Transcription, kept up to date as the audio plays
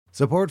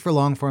Support for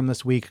Longform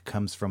this week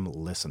comes from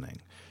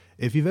listening.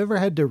 If you've ever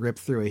had to rip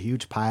through a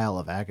huge pile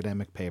of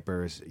academic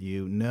papers,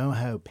 you know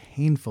how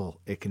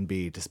painful it can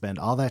be to spend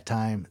all that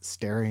time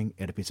staring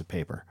at a piece of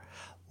paper.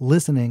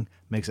 Listening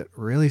makes it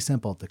really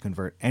simple to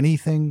convert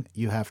anything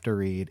you have to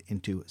read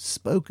into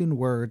spoken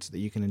words that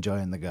you can enjoy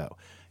on the go.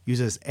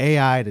 Uses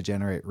AI to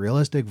generate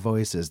realistic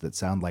voices that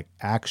sound like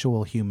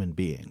actual human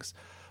beings.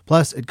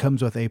 Plus, it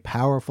comes with a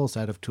powerful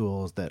set of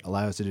tools that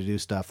allows you to do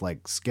stuff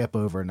like skip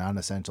over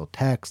non-essential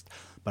text,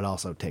 but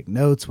also take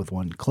notes with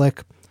one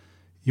click.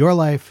 Your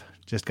life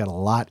just got a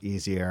lot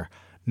easier.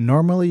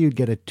 Normally, you'd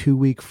get a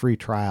 2-week free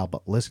trial,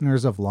 but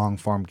listeners of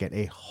Longform get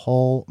a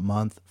whole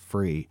month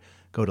free.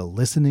 Go to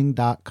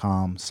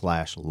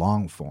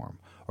listening.com/longform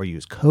or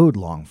use code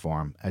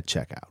longform at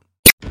checkout.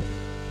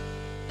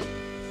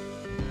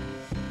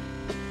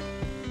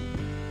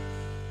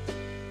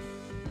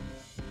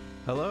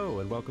 Hello,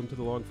 and welcome to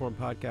the Longform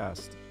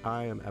Podcast.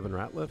 I am Evan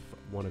Ratliff,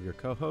 one of your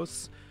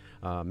co-hosts.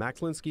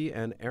 Max Linsky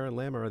and Aaron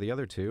Lammer are the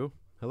other two.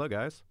 Hello,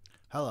 guys.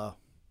 Hello.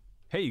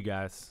 Hey, you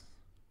guys.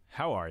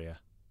 How are you?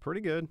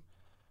 Pretty good.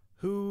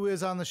 Who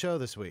is on the show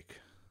this week?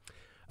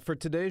 For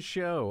today's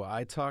show,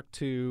 I talked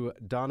to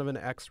Donovan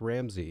X.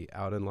 Ramsey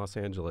out in Los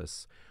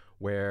Angeles,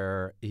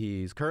 where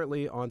he's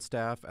currently on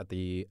staff at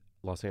the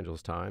Los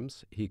Angeles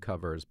Times. He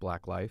covers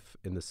Black life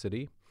in the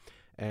city.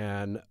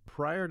 And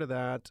prior to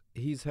that,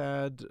 he's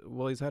had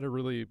a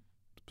really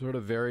sort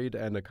of varied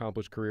and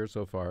accomplished career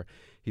so far.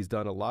 He's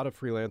done a lot of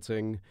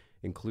freelancing,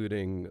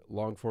 including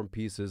long-form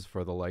pieces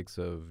for the likes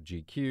of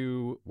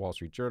GQ, Wall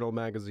Street Journal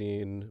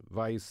magazine,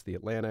 Vice, The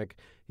Atlantic.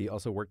 He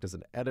also worked as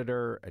an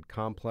editor at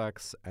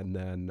Complex and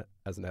then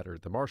as an editor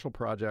at The Marshall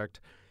Project.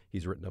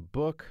 He's written a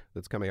book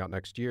that's coming out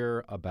next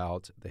year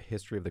about the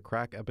history of the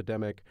crack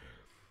epidemic.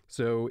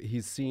 So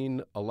he's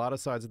seen a lot of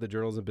sides of the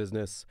journalism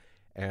business,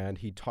 and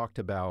he talked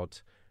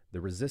about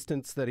the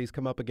resistance that he's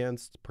come up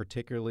against,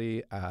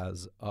 particularly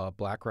as a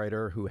Black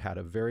writer who had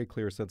a very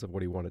clear sense of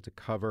what he wanted to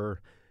cover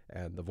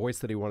and the voice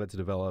that he wanted to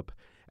develop,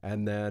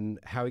 and then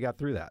how he got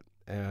through that.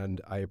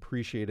 And I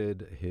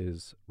appreciated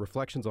his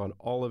reflections on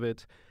all of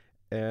it.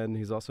 And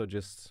he's also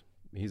he's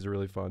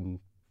a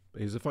fun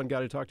guy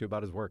to talk to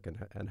about his work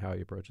and how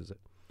he approaches it.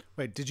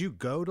 Wait, did you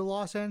go to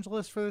Los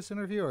Angeles for this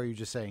interview, or are you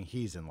just saying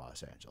he's in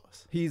Los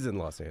Angeles? He's in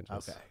Los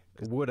Angeles. Okay.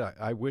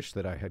 I wish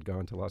that I had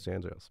gone to Los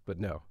Angeles, but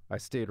no, I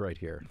stayed right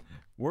here.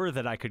 Were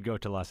that I could go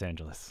to Los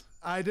Angeles.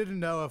 I didn't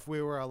know if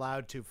we were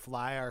allowed to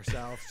fly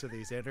ourselves to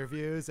these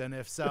interviews, and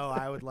if so,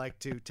 I would like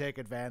to take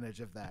advantage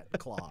of that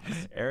clause.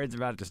 Aaron's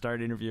about to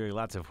start interviewing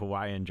lots of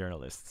Hawaiian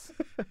journalists.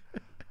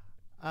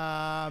 We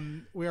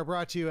are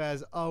brought to you,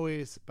 as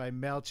always, by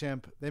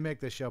MailChimp. They make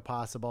this show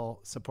possible.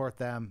 Support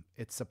them.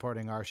 It's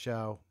supporting our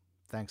show.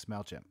 Thanks,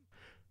 MailChimp.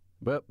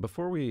 But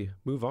before we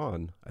move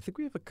on, I think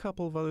we have a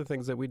couple of other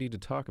things that we need to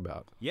talk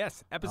about.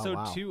 Yes, episode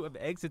 2 of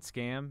Exit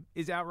Scam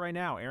is out right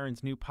now.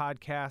 Aaron's new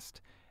podcast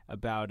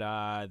about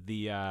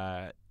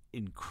the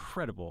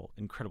incredible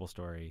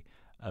story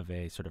of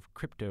a sort of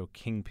crypto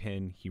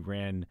kingpin. He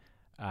ran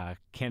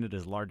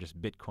Canada's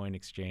largest Bitcoin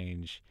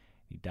exchange.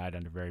 He died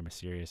under very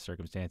mysterious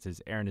circumstances.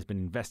 Aaron has been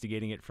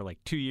investigating it for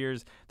like 2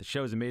 years. The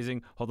show is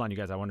amazing. Hold on, you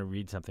guys. I want to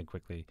read something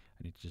quickly.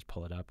 I need to just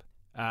pull it up.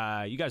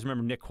 You guys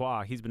remember Nick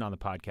Qua? He's been on the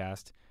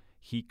podcast.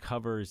 He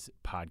covers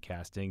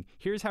podcasting.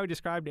 Here's how he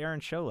described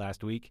Aaron's show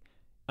last week.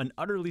 An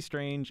utterly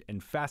strange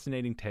and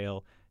fascinating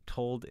tale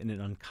told in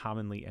an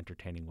uncommonly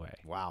entertaining way.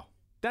 Wow.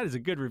 That is a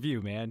good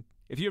review, man.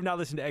 If you have not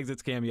listened to Exit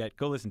Scam yet,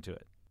 go listen to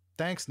it.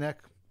 Thanks, Nick.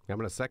 I'm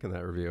going to second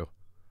that review.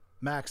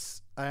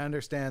 Max, I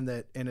understand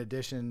that in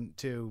addition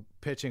to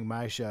pitching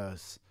my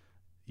shows,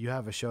 you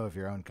have a show of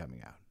your own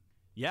coming out.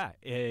 Yeah,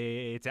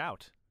 it's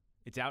out.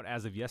 It's out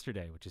as of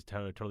yesterday, which is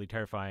totally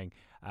terrifying.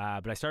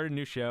 But I started a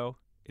new show.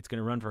 It's going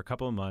to run for a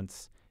couple of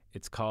months.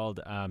 It's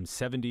called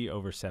 70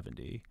 over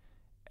 70.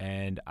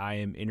 And I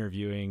am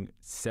interviewing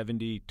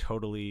 70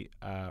 totally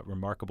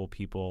remarkable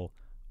people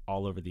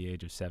all over the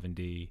age of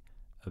 70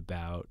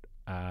 about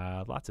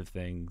lots of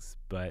things,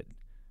 but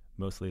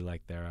mostly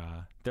like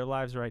their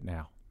lives right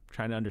now. I'm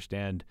trying to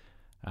understand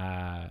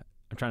that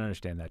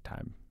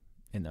time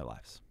in their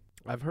lives.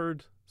 I've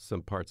heard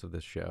some parts of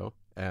this show,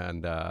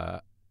 and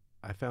I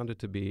found it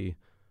to be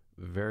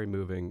very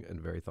moving and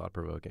very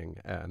thought-provoking.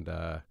 And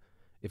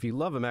if you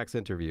love a Max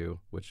interview,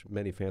 which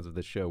many fans of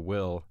this show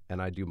will,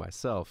 and I do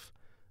myself,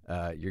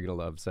 you're going to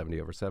love 70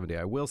 over 70.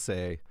 I will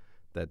say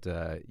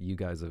that you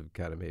guys have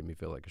kind of made me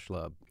feel like a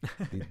schlub.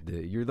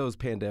 You're those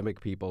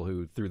pandemic people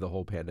who, through the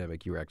whole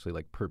pandemic, you were actually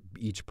like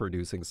each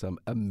producing some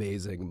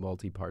amazing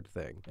multi-part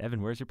thing.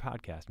 Evan, where's your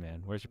podcast,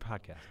 man? Where's your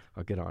podcast?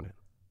 I'll get on it.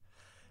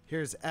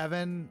 Here's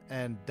Evan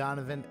and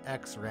Donovan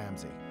X.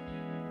 Ramsey.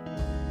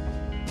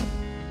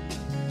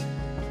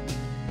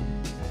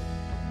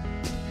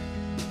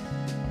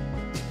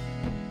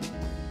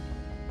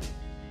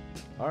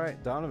 All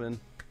right, Donovan,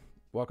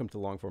 welcome to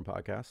Longform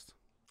Podcast.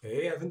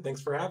 Hey, Evan,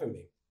 thanks for having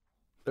me.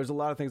 There's a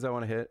lot of things I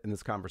want to hit in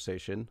this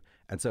conversation,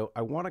 and so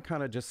I want to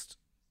kind of just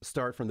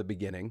start from the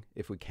beginning,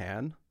 if we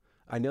can.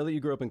 I know that you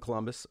grew up in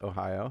Columbus,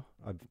 Ohio.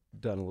 I've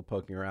done a little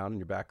poking around in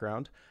your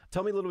background.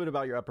 Tell me a little bit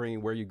about your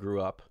upbringing, where you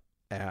grew up,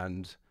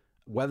 and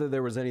whether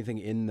there was anything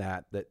in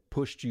that that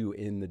pushed you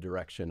in the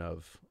direction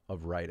of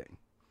writing.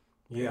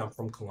 Yeah, I'm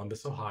from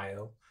Columbus,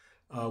 Ohio,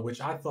 which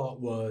I thought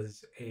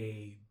was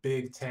a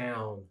big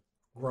town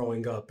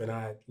growing up. And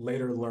I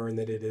later learned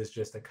that it is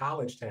just a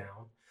college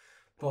town.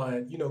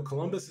 But,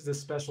 Columbus is a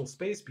special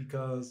space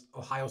because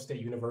Ohio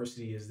State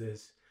University is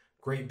this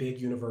great big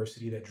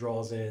university that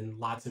draws in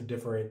lots of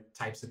different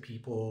types of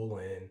people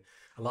and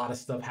a lot of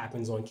stuff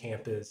happens on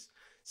campus.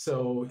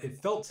 So it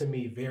felt to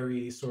me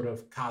very sort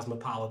of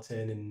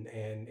cosmopolitan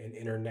and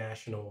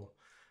international.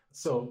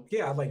 So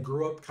yeah, I like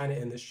grew up kind of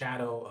in the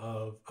shadow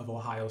of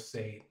Ohio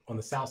State on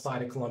the south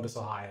side of Columbus,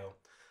 Ohio,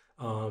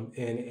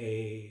 in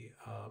a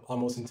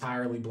almost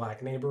entirely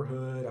Black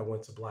neighborhood. I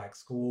went to Black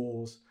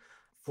schools.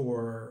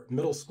 For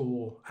middle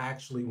school, I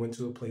actually went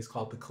to a place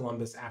called the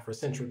Columbus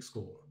Afrocentric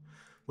School,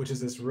 which is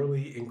this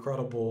really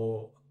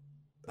incredible,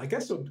 I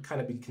guess it would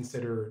kind of be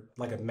considered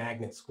like a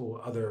magnet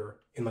school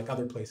in like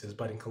other places,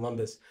 but in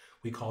Columbus,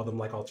 we call them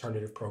like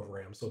alternative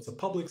programs. So it's a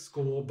public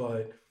school,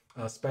 but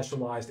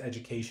specialized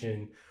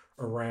education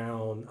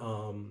around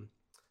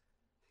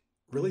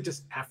really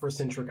just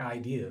Afrocentric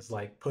ideas,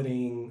 like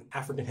putting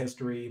African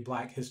history,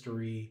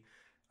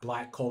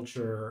 Black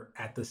culture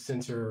at the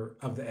center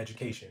of the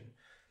education.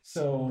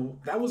 So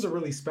that was a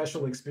really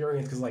special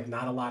experience because like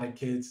not a lot of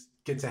kids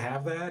get to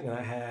have that. And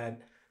I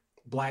had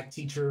Black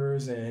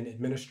teachers and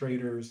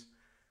administrators.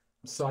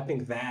 So I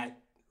think that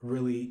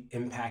really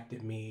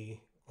impacted me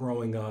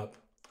growing up.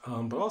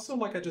 But also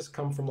like I just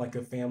come from like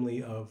a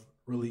family of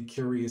really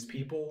curious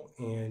people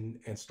and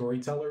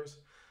storytellers.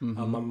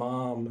 My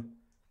mom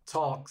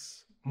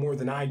talks more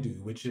than I do,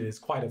 which is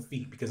quite a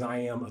feat because I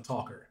am a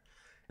talker.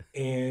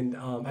 And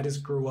I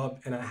just grew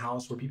up in a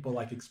house where people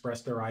like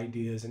express their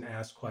ideas and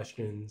ask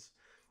questions.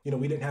 We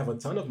didn't have a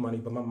ton of money,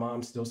 but my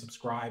mom still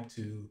subscribed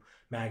to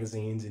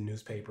magazines and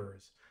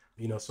newspapers.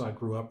 So I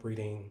grew up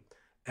reading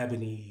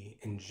Ebony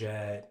and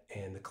Jet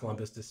and the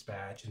Columbus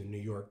Dispatch and the New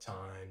York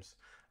Times.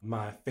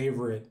 My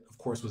favorite, of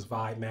course, was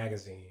Vibe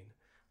magazine.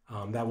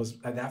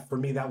 That for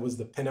me, that was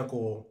the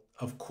pinnacle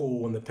of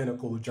cool and the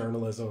pinnacle of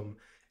journalism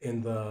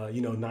in the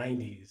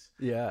 90s.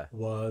 Yeah.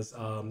 Was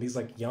these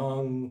like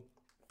young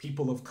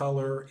people of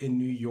color in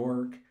New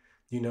York,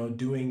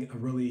 doing a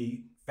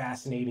really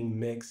fascinating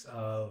mix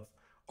of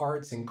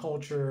arts and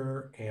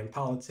culture and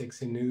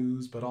politics and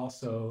news, but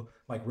also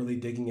like really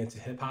digging into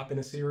hip hop in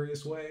a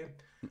serious way.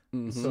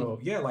 So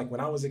yeah, like when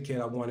I was a kid,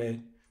 I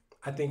wanted,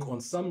 I think on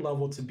some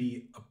level to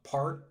be a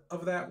part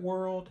of that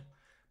world,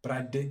 but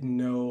I didn't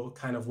know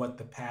kind of what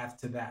the path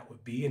to that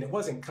would be. And it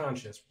wasn't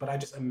conscious, but I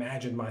just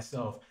imagined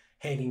myself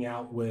hanging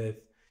out with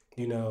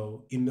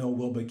Emil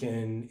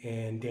Wilbekin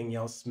and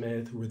Danielle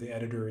Smith, who were the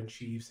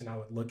editor-in-chiefs, and I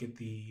would look at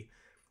the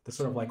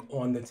sort of like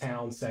on the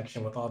town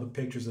section with all the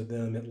pictures of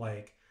them at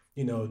like,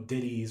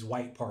 Diddy's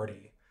white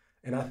party.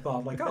 And I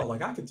thought like, oh,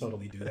 like I could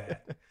totally do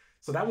that.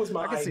 So that was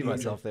my I can see idea.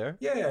 myself there.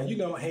 Yeah,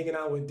 hanging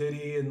out with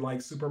Diddy and like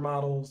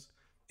supermodels.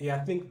 Yeah, I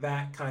think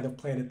that kind of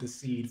planted the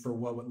seed for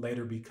what would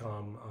later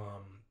become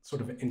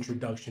sort of an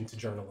introduction to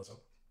journalism.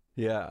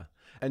 Yeah.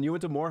 And you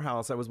went to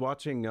Morehouse. I was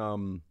watching,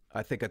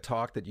 I think, a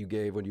talk that you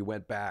gave when you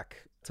went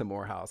back to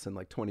Morehouse in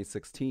like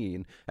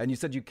 2016. And you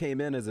said you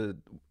came in as at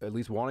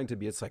least wanting to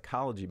be a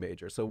psychology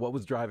major. So what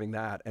was driving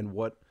that? And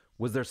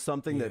was there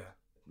something that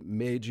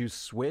made you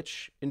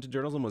switch into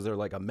journalism? Was there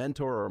like a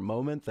mentor or a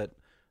moment that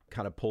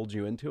kind of pulled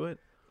you into it?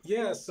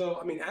 Yeah, so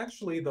I mean,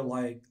 actually,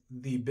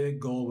 the big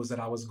goal was that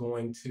I was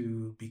going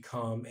to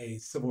become a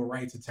civil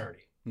rights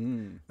attorney.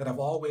 That I've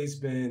always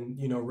been,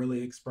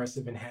 really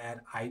expressive and had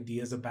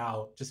ideas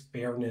about just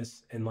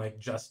fairness and like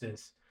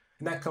justice.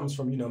 And that comes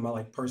from, my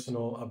like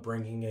personal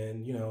upbringing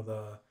and,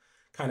 the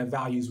kind of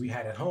values we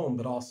had at home,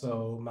 but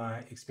also my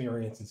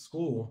experience in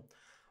school.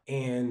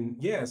 And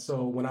yeah,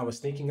 so when I was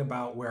thinking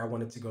about where I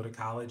wanted to go to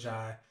college,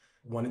 I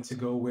wanted to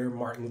go where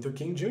Martin Luther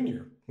King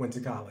Jr. went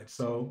to college.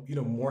 So,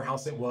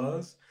 Morehouse it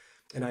was.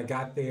 And I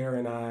got there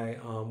and I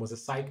was a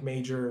psych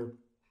major.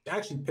 I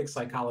actually picked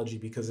psychology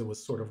because it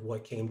was sort of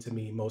what came to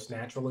me most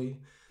naturally.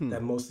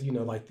 That most,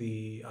 like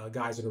the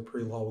guys that are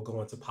pre-law will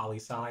go into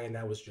poli-sci, and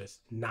that was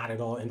just not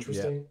at all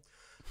interesting.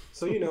 Yeah.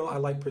 So,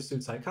 I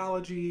pursued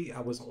psychology.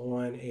 I was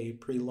on a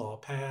pre-law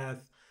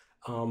path,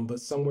 but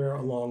somewhere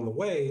along the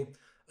way,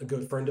 a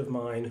good friend of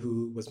mine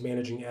who was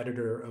managing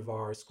editor of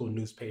our school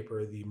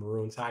newspaper, the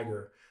Maroon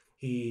Tiger,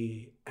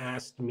 he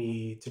asked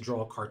me to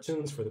draw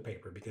cartoons for the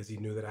paper because he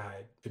knew that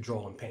I could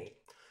draw and paint.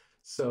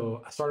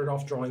 So I started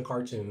off drawing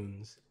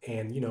cartoons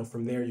and,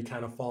 from there you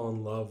kind of fall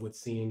in love with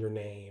seeing your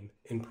name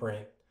in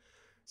print.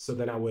 So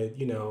then I would,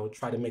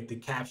 try to make the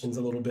captions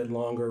a little bit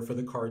longer for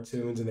the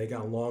cartoons and they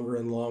got longer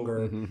and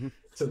longer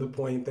to the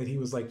point that he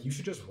was like, you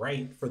should just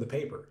write for the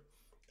paper.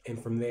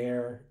 And from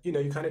there, you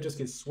kind of just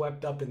get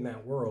swept up in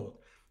that world.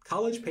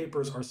 College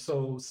papers are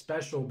so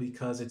special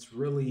because it's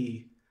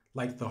really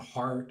like the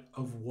heart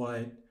of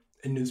what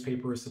a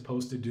newspaper is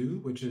supposed to do,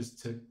 which is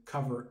to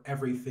cover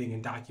everything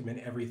and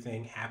document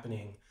everything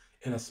happening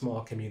in a small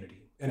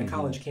community. And a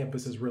college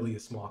campus is really a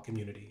small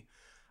community.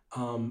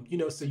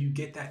 So you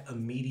get that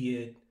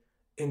immediate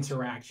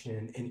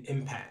interaction and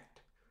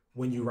impact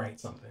when you write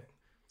something.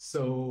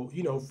 So,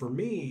 for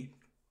me,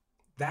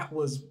 that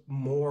was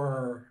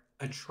more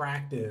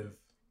attractive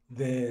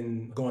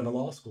than going to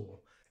law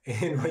school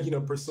and,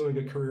 pursuing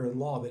a career in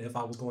law, that if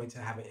I was going to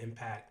have an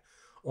impact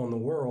on the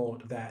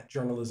world, that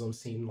journalism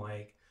seemed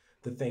like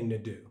the thing to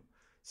do.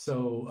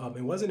 So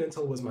it wasn't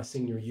until it was my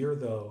senior year,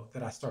 though,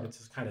 that I started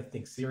to kind of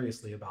think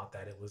seriously about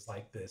that. It was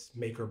like this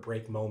make or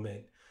break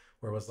moment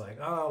where it was like,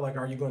 oh, like,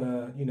 are you going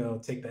to,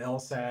 take the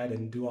LSAT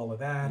and do all of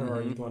that? Or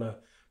are you going to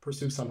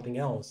pursue something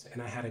else?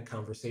 And I had a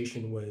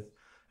conversation with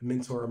a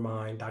mentor of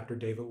mine, Dr.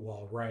 David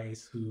Wall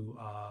Rice, who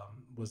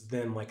was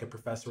then like a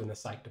professor in the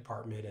psych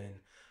department. And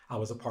I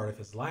was a part of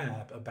his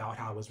lab, about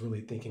how I was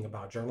really thinking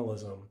about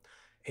journalism.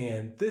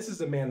 And this is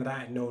a man that I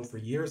had known for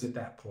years at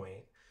that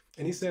point.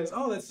 And he says,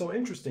 oh, that's so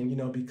interesting,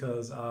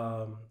 because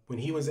when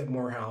he was at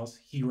Morehouse,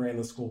 he ran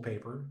the school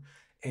paper,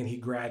 and he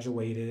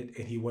graduated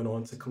and he went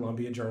on to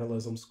Columbia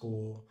Journalism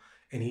School,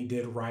 and he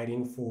did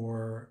writing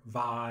for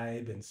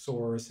Vibe and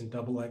Source and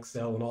Double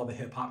XL and all the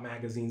hip hop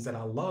magazines that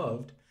I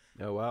loved.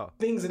 Oh, wow.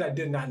 Things that I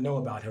did not know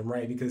about him,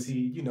 right? Because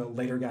he,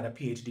 later got a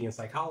PhD in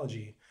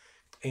psychology.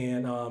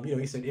 And,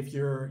 he said, if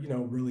you're,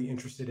 really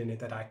interested in it,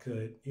 that I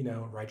could,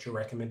 write your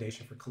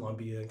recommendation for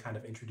Columbia and kind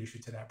of introduce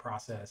you to that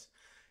process.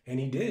 And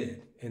he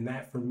did. And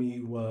that for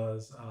me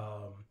was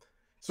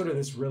sort of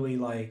this really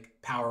like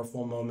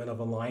powerful moment of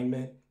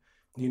alignment,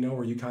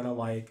 where you kind of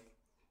like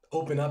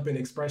open up and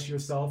express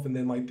yourself, and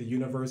then like the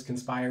universe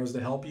conspires to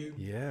help you.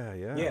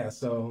 Yeah.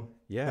 So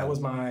that was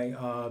my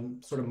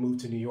sort of move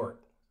to New York.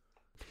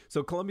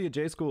 So Columbia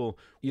J School,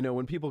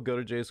 when people go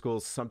to J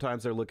schools,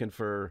 sometimes they're looking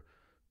for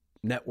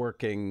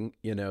networking,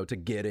 to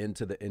get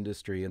into the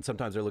industry, and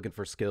sometimes they're looking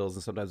for skills,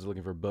 and sometimes they're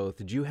looking for both.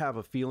 Did you have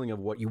a feeling of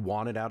what you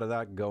wanted out of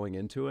that going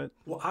into it?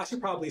 Well, I should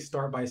probably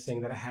start by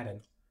saying that I had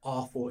an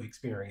awful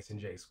experience in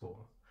J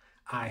school.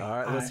 All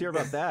right, let's hear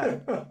about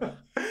that.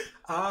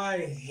 I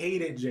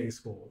hated J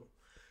school.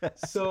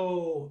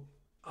 So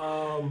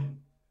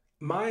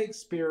my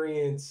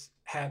experience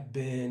had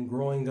been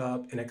growing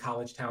up in a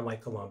college town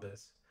like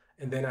Columbus.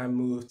 And then I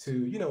moved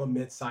to, a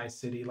mid-sized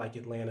city like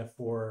Atlanta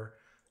for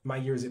my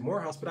years at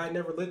Morehouse, but I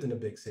never lived in a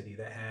big city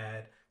that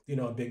had,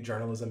 a big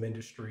journalism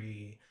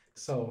industry.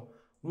 So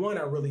one,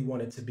 I really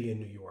wanted to be in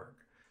New York.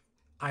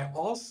 I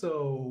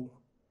also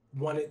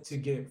wanted to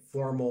get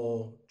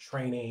formal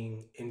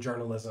training in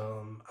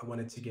journalism. I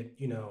wanted to get,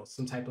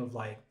 some type of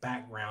like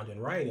background in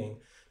writing,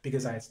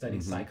 because I had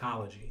studied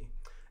psychology.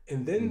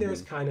 And then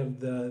there's kind of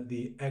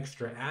the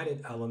extra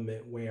added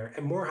element where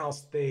at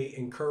Morehouse, they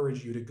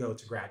encourage you to go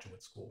to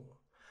graduate school.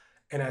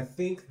 And I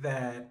think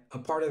that a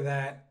part of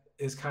that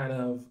is kind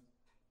of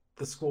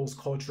the school's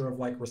culture of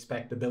like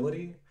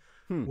respectability,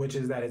 which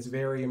is that it's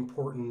very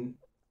important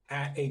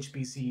at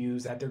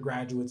HBCUs that their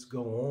graduates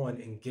go on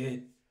and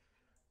get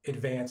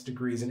advanced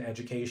degrees in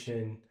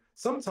education,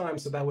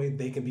 sometimes so that way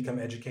they can become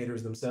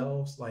educators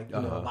themselves. Like, a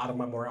lot of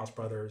my Morehouse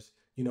brothers,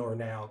 are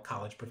now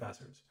college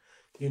professors.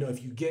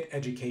 If you get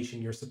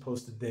education, you're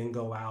supposed to then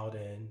go out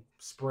and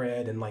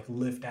spread and like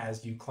lift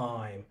as you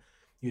climb,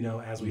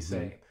 as we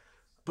say.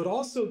 But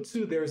also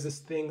too, there's this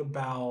thing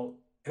about,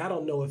 and I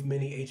don't know if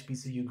many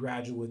HBCU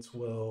graduates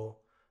will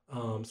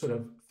sort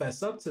of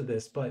fess up to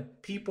this,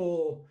 but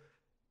people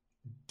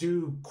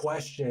do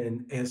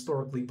question a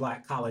historically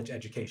Black college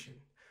education,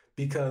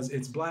 because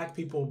it's Black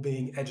people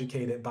being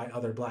educated by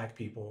other Black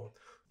people.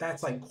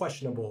 That's like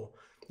questionable,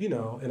 in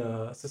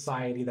a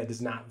society that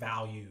does not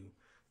value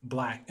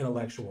Black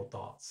intellectual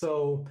thought.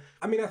 So,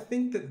 I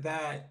think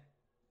that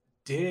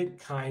did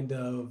kind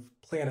of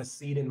plant a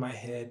seed in my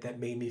head that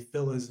made me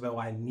feel as though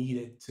I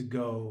needed to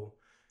go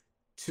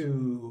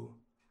to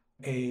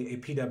a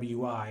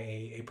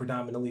PWI, a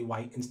predominantly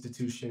white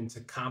institution,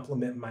 to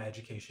complement my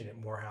education at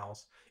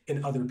Morehouse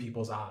in other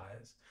people's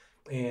eyes.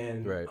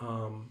 And,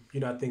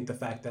 I think the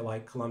fact that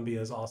like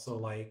Columbia is also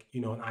like,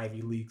 an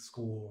Ivy League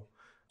school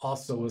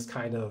also was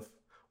kind of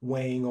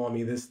weighing on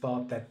me, this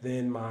thought that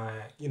then my,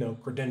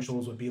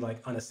 credentials would be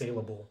like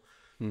unassailable.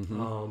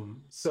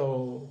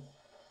 So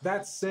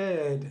that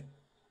said,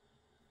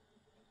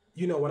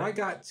 when I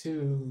got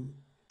to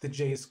the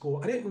J school,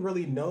 I didn't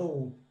really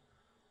know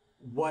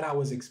what I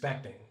was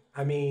expecting.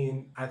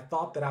 I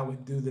thought that I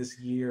would do this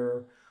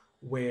year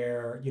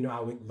where, I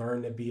would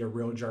learn to be a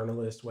real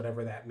journalist,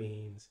 whatever that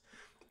means.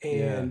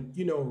 And,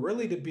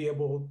 really to be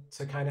able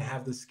to kind of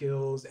have the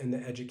skills and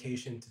the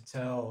education to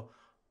tell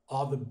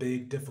all the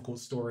big, difficult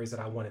stories that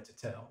I wanted to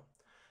tell.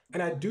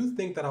 And I do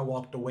think that I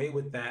walked away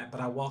with that,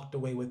 but I walked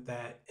away with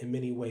that in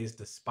many ways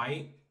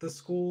despite the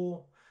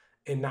school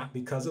and not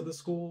because of the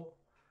school.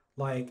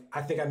 Like,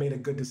 I think I made a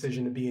good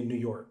decision to be in New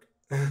York.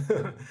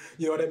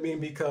 You know what I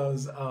mean?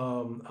 Because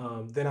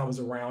then I was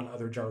around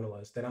other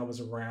journalists. Then I was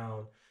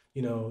around,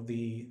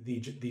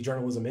 the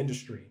journalism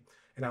industry.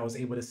 And I was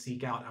able to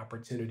seek out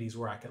opportunities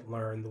where I could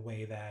learn the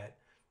way that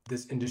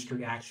this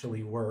industry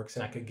actually works,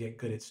 and I could get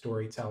good at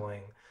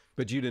storytelling.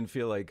 But you didn't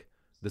feel like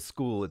the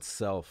school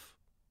itself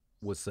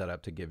was set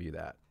up to give you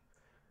that?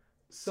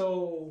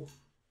 So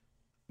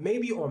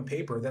maybe on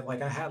paper that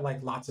like I had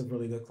like lots of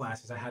really good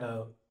classes. I had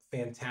a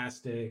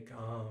fantastic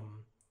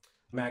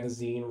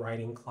magazine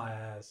writing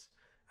class.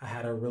 I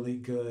had a really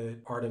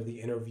good art of the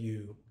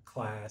interview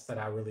class that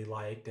I really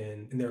liked.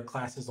 And there are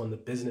classes on the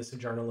business of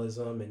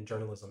journalism and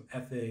journalism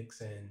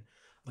ethics and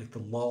like the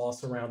law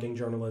surrounding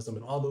journalism,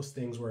 and all those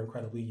things were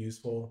incredibly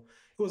useful.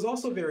 It was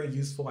also very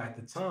useful at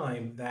the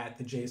time that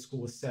the J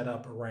School was set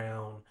up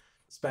around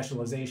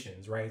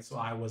specializations, right? So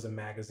I was a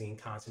magazine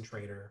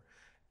concentrator,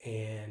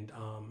 and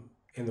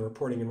in the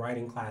reporting and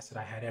writing class that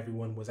I had,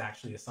 everyone was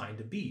actually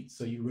assigned a beat.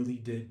 So you really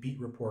did beat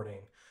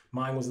reporting.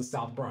 Mine was the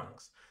South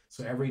Bronx.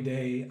 So every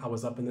day I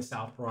was up in the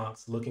South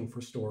Bronx looking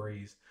for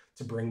stories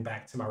to bring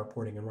back to my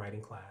reporting and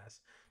writing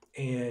class.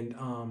 And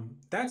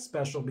that's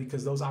special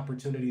because those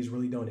opportunities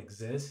really don't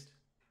exist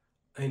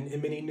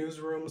in many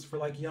newsrooms for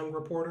like young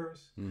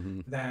reporters.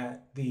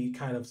 That the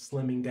kind of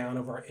slimming down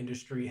of our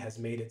industry has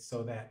made it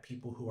so that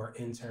people who are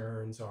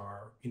interns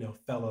or,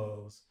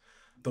 fellows,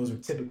 those are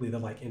typically the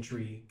like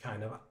entry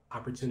kind of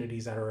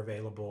opportunities that are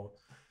available.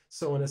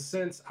 So in a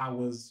sense, I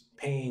was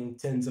paying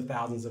tens of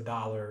thousands of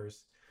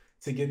dollars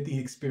to get the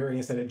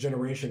experience that a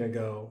generation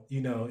ago,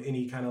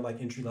 any kind of like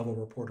entry level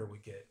reporter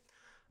would get.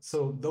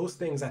 So those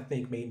things I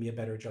think made me a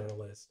better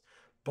journalist.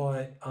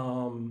 But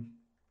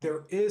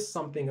there is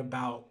something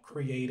about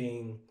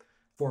creating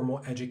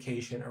formal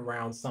education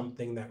around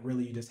something that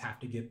really you just have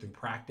to get through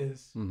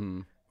practice.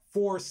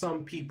 For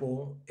some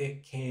people,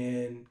 it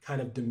can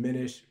kind of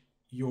diminish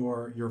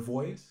your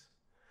voice.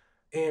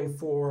 And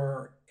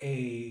for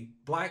a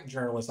Black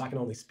journalist, I can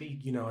only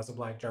speak, as a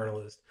Black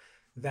journalist,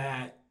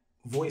 that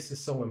voice is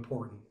so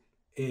important.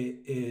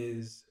 It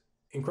is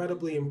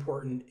incredibly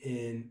important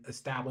in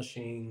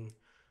establishing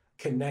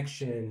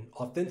connection,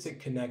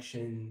 authentic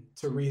connection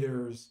to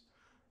readers,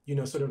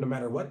 sort of no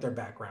matter what their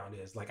background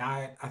is. Like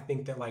I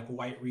think that like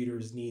white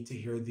readers need to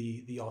hear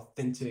the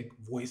authentic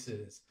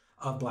voices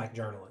of Black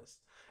journalists.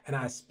 And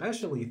I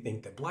especially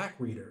think that Black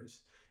readers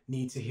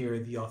need to hear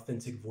the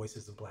authentic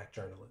voices of Black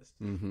journalists.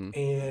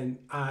 And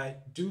I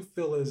do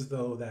feel as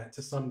though that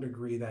to some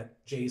degree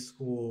that J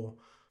School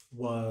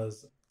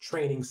was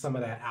training some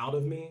of that out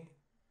of me,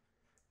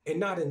 and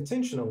not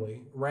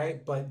intentionally,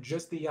 right? But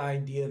just the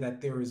idea that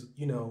there is,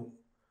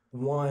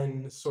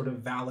 one sort of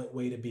valid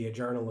way to be a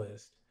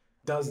journalist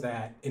does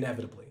that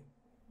inevitably.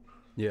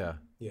 Yeah.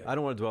 Yeah. I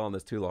don't want to dwell on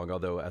this too long,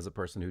 although as a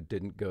person who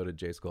didn't go to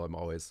J School, I'm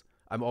always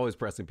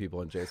pressing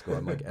people in J School.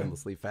 I'm like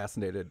endlessly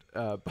fascinated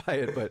by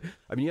it. But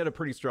I mean, you had a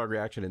pretty strong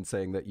reaction in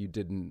saying that you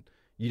didn't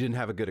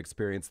have a good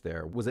experience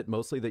there. Was it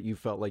mostly that you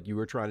felt like you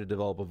were trying to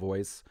develop a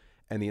voice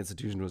and the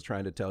institution was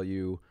trying to tell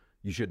you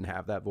you shouldn't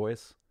have that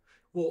voice?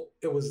 Well,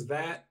 it was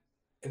that,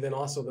 and then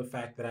also the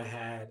fact that I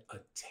had a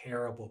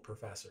terrible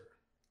professor.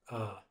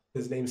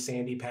 His name's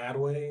Sandy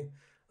Padway.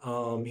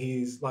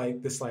 He's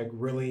like this like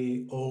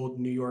really old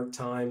New York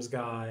Times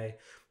guy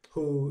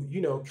who,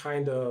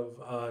 kind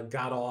of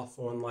got off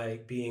on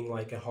like being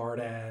like a hard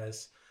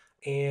ass.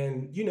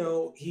 And,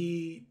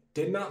 he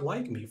did not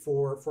like me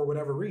for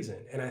whatever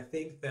reason. And I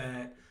think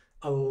that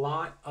a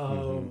lot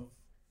of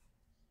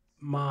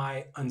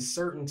my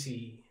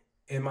uncertainty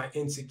and my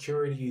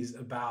insecurities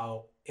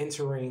about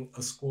entering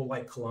a school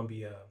like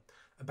Columbia,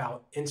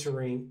 about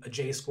entering a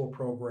J School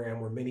program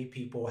where many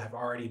people have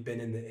already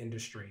been in the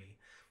industry,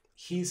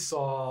 he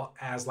saw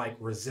as like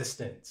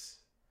resistance.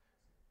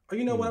 Or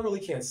what, I really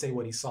can't say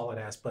what he saw it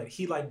as, but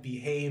he like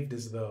behaved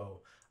as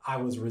though I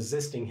was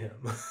resisting him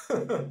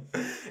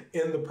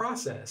in the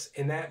process.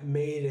 And that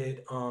made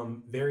it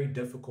very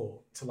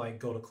difficult to like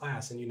go to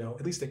class. And,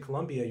 at least at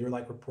Columbia, your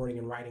like reporting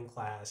and writing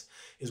class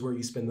is where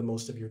you spend the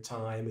most of your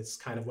time. It's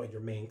kind of what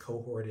your main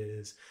cohort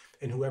is.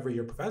 And whoever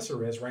your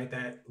professor is, right,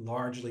 that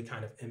largely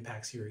kind of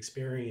impacts your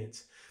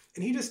experience.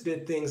 And he just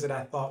did things that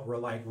I thought were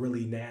like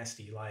really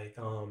nasty. Like,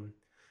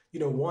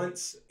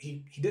 once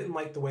he didn't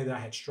like the way that I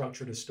had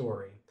structured a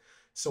story.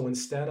 So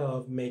instead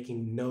of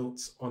making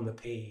notes on the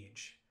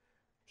page,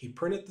 he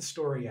printed the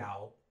story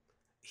out,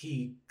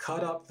 he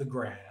cut up the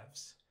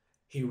graphs,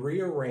 he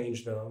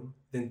rearranged them,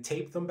 then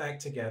taped them back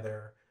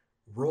together,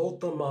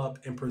 rolled them up,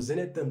 and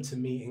presented them to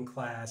me in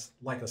class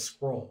like a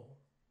scroll.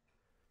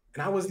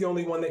 And I was the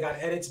only one that got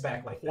edits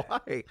back like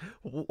that.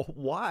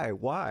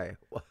 Why?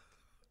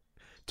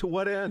 To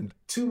what end?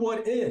 To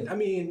what end?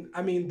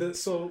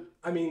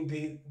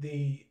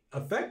 The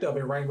effect of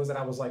it, right, was that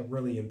I was like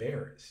really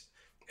embarrassed.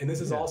 And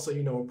this is also,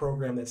 a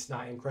program that's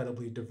not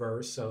incredibly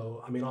diverse.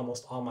 So,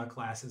 almost all my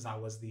classes, I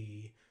was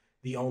the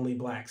only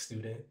Black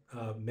student,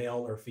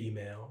 male or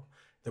female.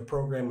 The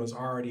program was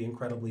already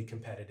incredibly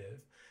competitive.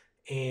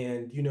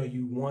 And,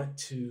 you want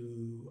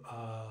to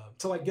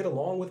like get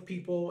along with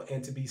people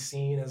and to be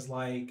seen as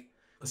like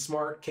a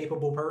smart,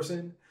 capable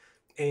person.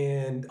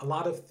 And a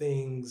lot of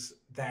things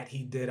that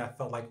he did, I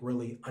felt like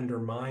really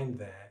undermined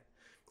that.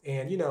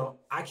 And,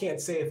 I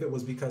can't say if it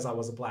was because I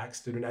was a Black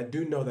student. I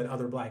do know that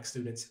other Black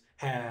students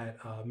had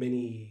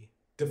many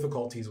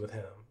difficulties with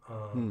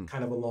him,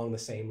 kind of along the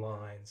same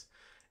lines.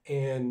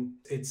 And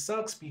it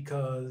sucks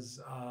because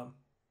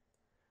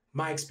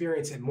my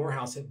experience at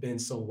Morehouse had been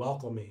so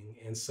welcoming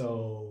and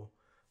so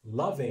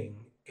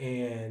loving.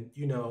 And,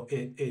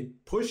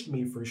 it pushed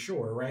me for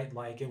sure, right?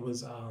 Like it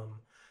was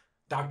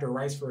Dr.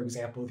 Rice, for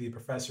example, the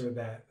professor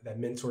that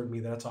mentored me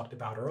that I talked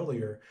about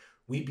earlier.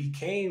 We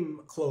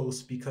became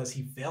close because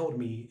he failed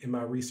me in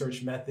my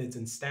research methods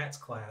and stats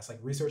class, like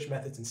research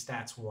methods and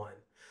stats 1.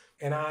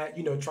 And I,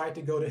 tried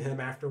to go to him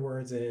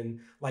afterwards and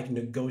like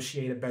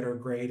negotiate a better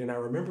grade. And I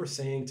remember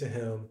saying to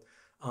him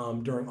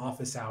during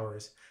office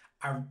hours,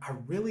 I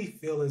really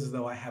feel as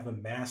though I have a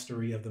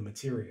mastery of the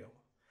material.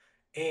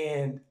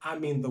 And I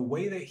mean, the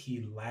way that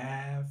he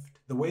laughed,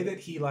 the way that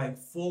he like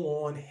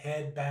full on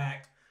head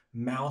back,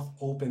 mouth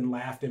open,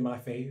 laughed in my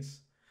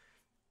face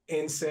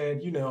and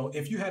said,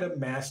 if you had a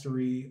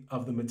mastery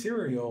of the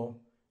material,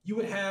 you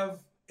would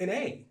have an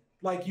A.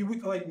 Like you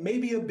would like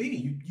maybe a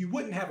B. You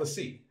wouldn't have a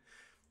C.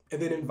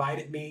 And then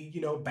invited me,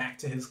 back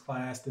to his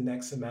class the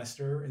next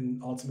semester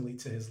and ultimately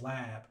to his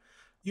lab.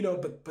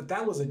 But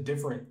that was a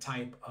different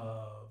type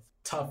of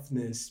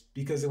toughness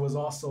because it was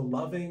also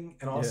loving,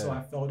 and also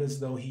I felt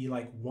as though he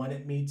like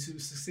wanted me to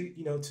succeed,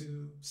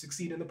 to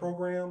succeed in the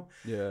program.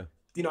 Yeah.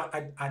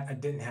 I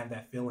didn't have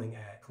that feeling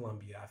at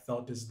Columbia. I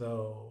felt as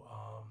though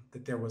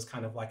that there was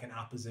kind of like an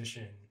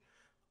opposition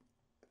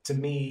to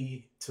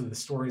me, to the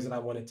stories that I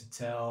wanted to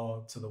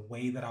tell, to the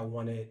way that I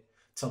wanted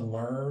to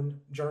learn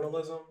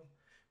journalism,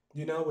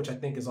 which I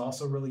think is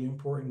also really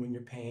important when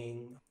you're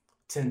paying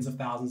tens of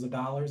thousands of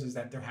dollars, is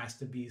that there has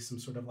to be some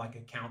sort of like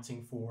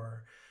accounting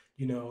for,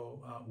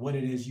 what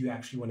it is you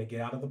actually want to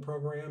get out of the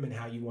program and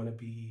how you want to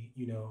be,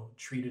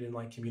 treated and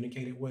like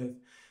communicated with.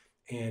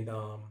 And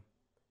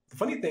the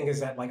funny thing is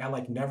that like I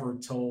like never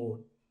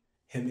told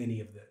him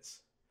any of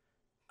this.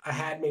 I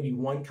had maybe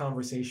one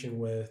conversation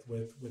with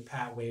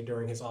Pat Wade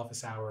during his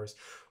office hours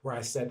where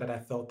I said that I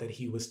felt that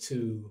he was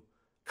too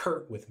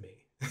curt with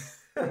me.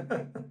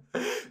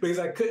 Because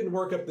I couldn't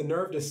work up the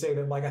nerve to say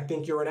that, like, I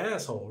think you're an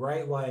asshole,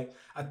 right? Like,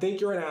 I think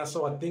you're an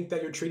asshole. I think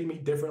that you're treating me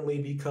differently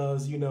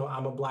because,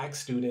 I'm a Black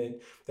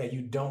student, that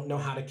you don't know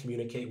how to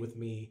communicate with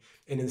me.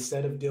 And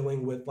instead of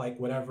dealing with like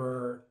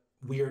whatever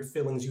weird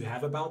feelings you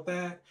have about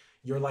that,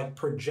 you're like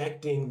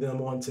projecting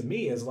them onto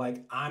me as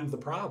like, I'm the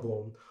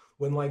problem,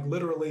 when like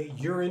literally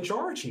you're in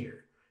charge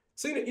here.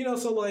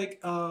 So like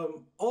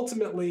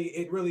ultimately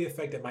it really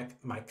affected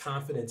my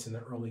confidence in the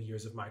early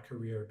years of my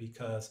career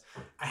because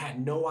I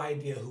had no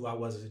idea who I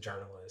was as a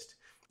journalist.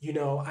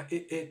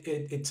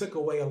 It took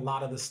away a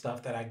lot of the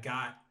stuff that I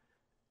got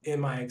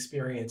in my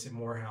experience at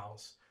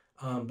Morehouse.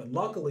 But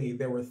luckily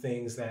there were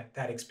things that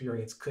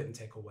experience couldn't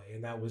take away.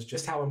 And that was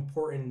just how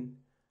important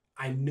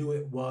I knew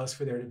it was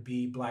for there to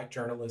be Black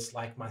journalists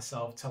like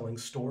myself telling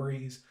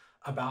stories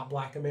about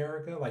Black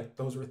America. Like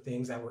those were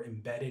things that were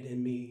embedded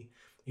in me,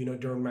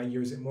 during my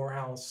years at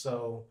Morehouse.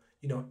 So,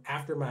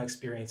 after my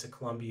experience at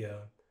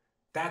Columbia,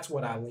 that's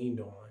what I leaned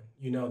on.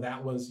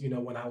 That was,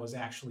 when I was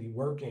actually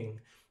working,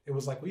 it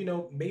was like,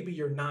 well, maybe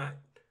you're not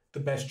the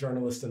best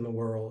journalist in the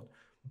world,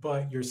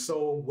 but you're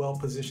so well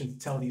positioned to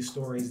tell these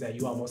stories that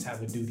you almost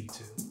have a duty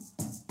to.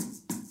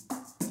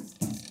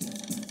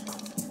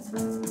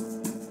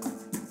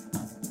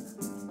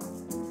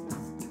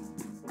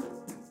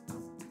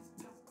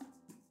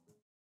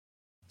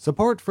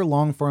 Support for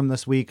Longform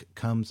this week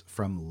comes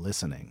from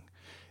listening.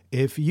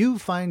 If you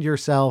find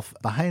yourself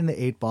behind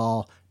the 8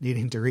 ball,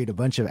 needing to read a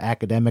bunch of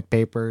academic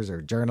papers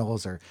or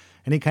journals or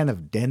any kind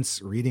of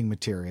dense reading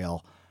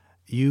material,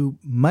 you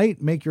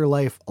might make your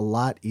life a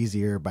lot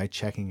easier by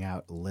checking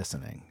out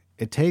listening.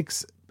 It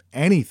takes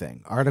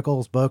anything,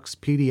 articles, books,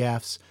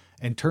 PDFs,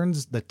 and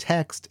turns the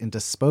text into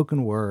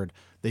spoken word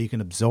that you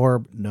can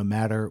absorb no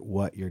matter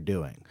what you're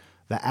doing.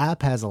 The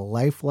app has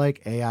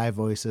lifelike AI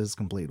voices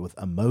complete with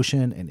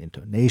emotion and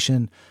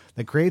intonation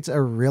that creates a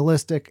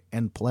realistic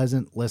and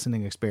pleasant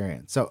listening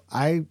experience. So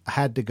I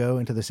had to go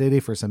into the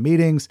city for some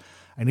meetings.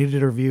 I needed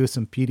to review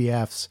some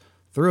PDFs,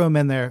 threw them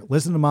in there,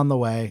 listened to them on the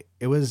way.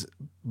 It was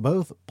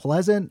both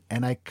pleasant,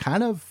 and I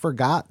kind of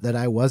forgot that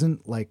I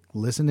wasn't like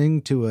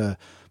listening to a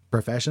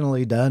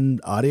professionally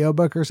done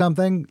audiobook or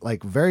something.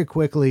 Like very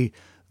quickly,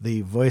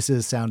 the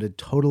voices sounded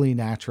totally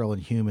natural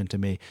and human to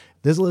me.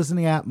 This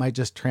listening app might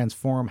just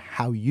transform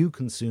how you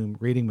consume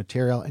reading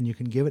material, and you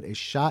can give it a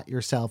shot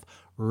yourself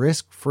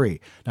risk-free.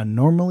 Now,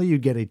 normally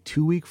you'd get a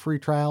 2-week free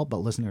trial, but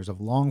listeners of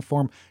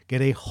Longform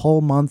get a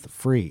whole month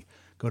free.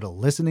 Go to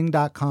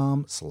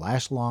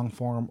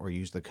listening.com/longform or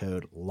use the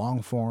code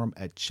longform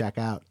at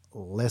checkout.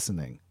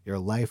 Listening. Your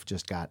life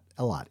just got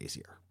a lot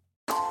easier.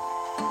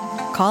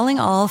 Calling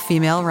all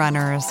female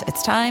runners,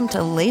 it's time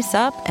to lace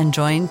up and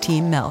join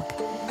Team Milk.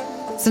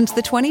 Since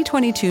the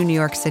 2022 New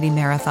York City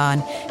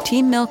Marathon,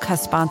 Team Milk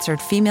has sponsored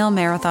female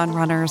marathon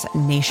runners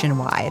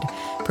nationwide,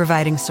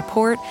 providing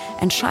support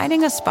and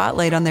shining a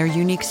spotlight on their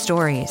unique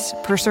stories,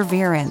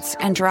 perseverance,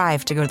 and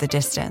drive to go the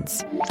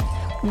distance.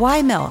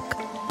 Why milk?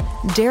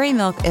 Dairy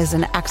milk is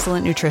an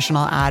excellent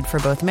nutritional add for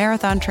both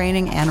marathon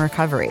training and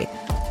recovery.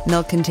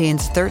 Milk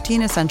contains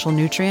 13 essential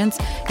nutrients,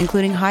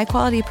 including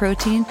high-quality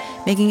protein,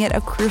 making it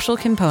a crucial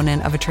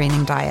component of a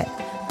training diet.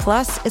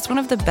 Plus, it's one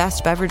of the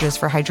best beverages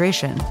for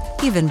hydration,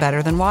 even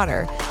better than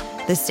water.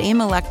 The same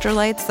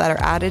electrolytes that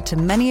are added to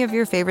many of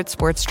your favorite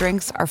sports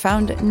drinks are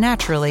found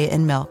naturally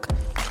in milk.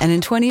 And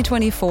in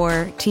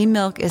 2024, Team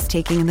Milk is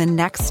taking the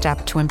next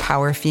step to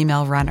empower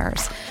female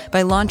runners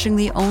by launching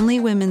the only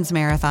women's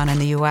marathon in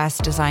the U.S.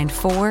 designed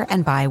for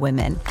and by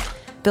women.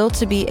 Built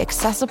to be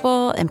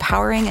accessible,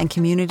 empowering, and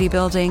community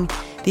building,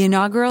 the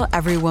inaugural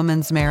Every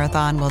Woman's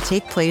Marathon will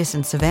take place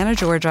in Savannah,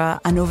 Georgia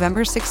on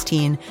November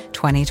 16,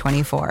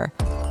 2024.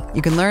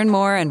 You can learn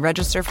more and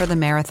register for the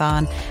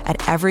marathon at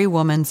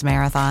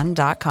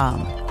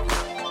everywomansmarathon.com.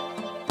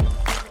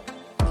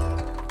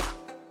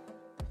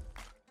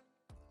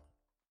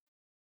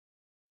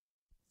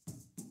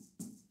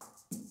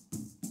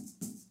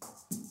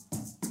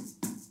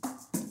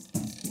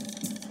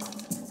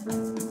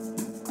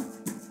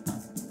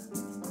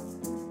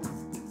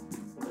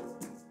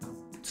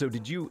 So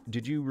did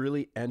you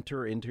really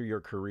enter into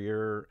your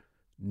career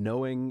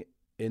knowing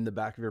in the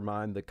back of your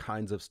mind the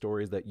kinds of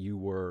stories that you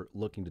were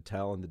looking to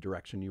tell and the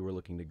direction you were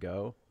looking to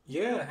go?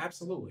 Yeah,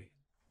 absolutely.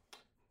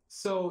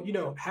 So,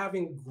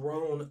 having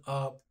grown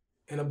up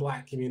in a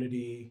Black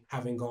community,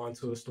 having gone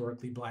to a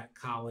historically Black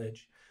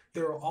college,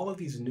 there are all of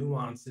these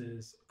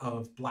nuances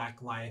of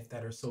Black life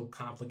that are so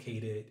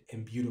complicated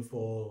and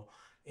beautiful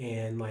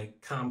and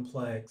like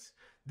complex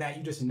that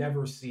you just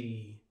never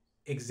see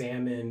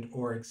examined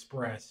or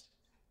expressed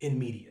in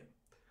media.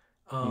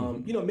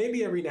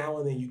 Maybe every now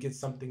and then you get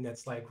something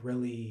that's like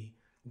really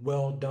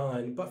well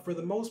done, but for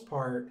the most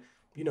part,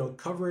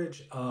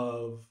 coverage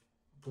of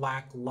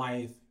Black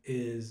life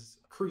is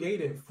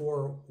created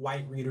for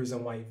white readers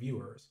and white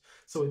viewers.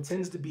 So it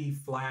tends to be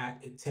flat,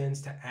 it tends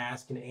to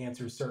ask and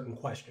answer certain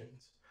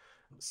questions.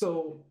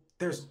 So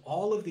there's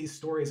all of these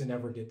stories that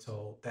never get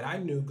told that I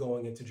knew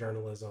going into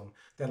journalism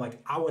that like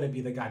I want to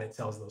be the guy that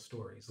tells those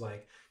stories.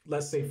 Like,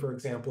 let's say, for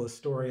example, a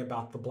story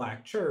about the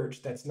Black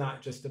church that's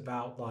not just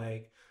about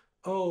like,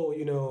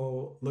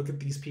 oh, look at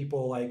these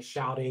people like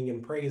shouting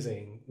and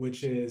praising,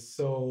 which is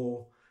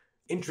so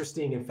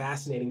interesting and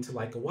fascinating to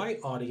like a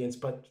white audience,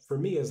 but for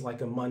me is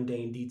like a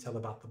mundane detail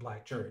about the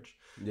Black church.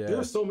 Yeah. There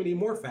are so many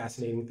more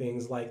fascinating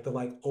things like the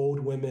like old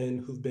women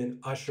who've been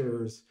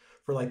ushers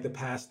for like the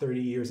past 30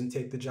 years and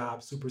take the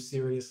job super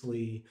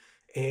seriously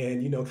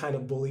and kind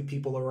of bully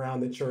people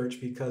around the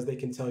church because they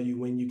can tell you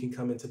when you can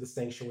come into the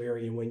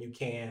sanctuary and when you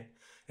can't,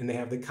 and they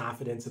have the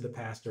confidence of the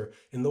pastor,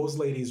 and those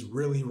ladies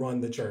really run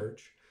the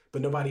church,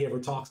 but nobody ever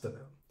talks to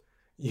them.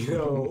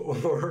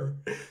 Or,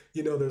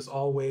 there's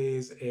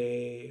always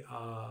a,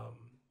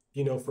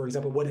 for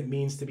example, what it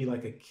means to be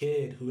like a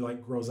kid who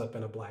like grows up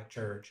in a Black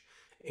church.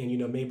 And,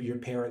 maybe your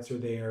parents are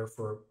there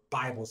for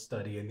Bible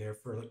study and they're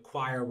for like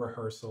choir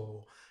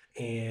rehearsal.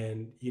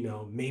 And,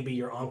 maybe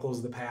your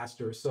uncle's the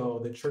pastor. So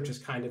the church is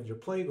kind of your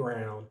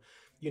playground.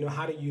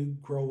 How do you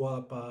grow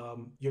up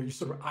your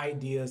sort of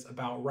ideas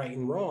about right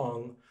and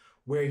wrong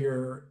where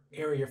your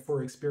area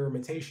for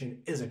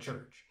experimentation is a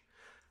church?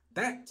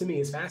 That to me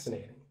is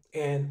fascinating.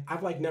 And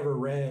I've like never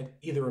read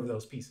either of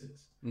those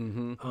pieces.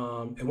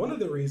 Mm-hmm. And one of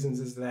the reasons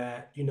is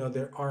that,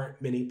 there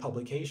aren't many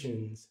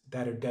publications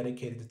that are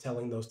dedicated to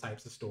telling those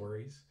types of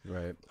stories.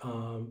 Right.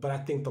 But I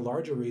think the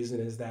larger reason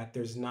is that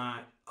there's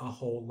not a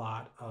whole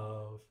lot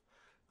of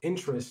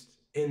interest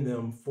in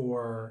them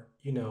for,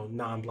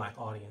 non-Black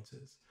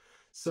audiences.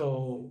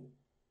 So,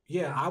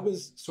 yeah, I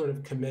was sort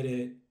of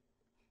committed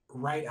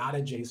right out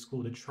of J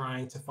school to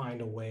trying to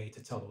find a way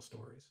to tell those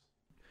stories.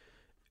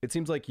 It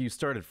seems like you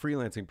started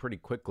freelancing pretty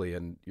quickly,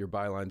 and your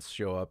bylines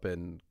show up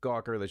in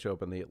Gawker, they show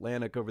up in the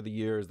Atlantic over the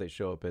years, they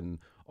show up in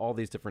all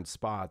these different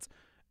spots.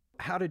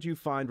 How did you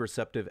find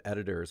receptive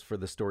editors for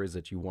the stories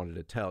that you wanted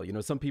to tell?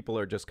 Some people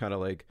are just kind of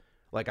like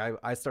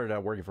I started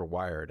out working for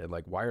Wired, and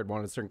like Wired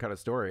wanted a certain kind of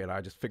story, and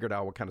I just figured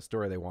out what kind of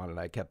story they wanted.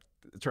 I kept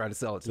trying to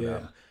sell it to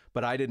them.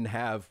 But I didn't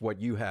have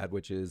what you had,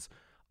 which is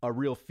a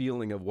real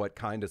feeling of what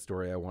kind of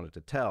story I wanted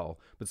to tell.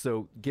 But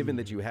so given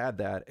that you had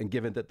that, and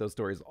given that those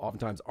stories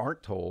oftentimes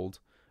aren't told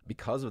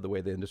because of the way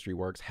the industry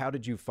works, how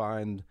did you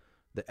find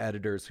the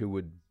editors who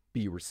would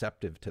be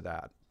receptive to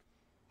that?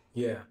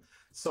 Yeah.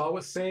 So I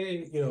would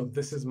say,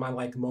 this is my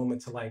like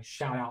moment to like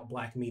shout out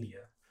Black media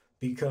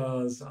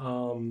because,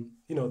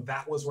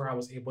 that was where I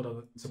was able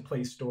to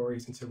play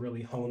stories and to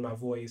really hone my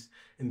voice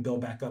and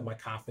build back up my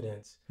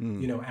confidence,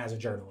 as a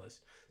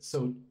journalist.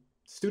 So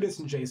students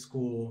in J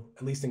school,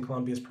 at least in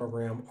Columbia's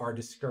program, are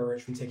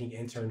discouraged from taking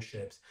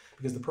internships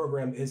because the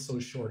program is so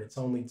short. It's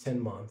only 10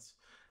 months.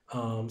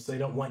 So they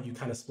don't want you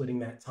kind of splitting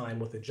that time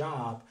with a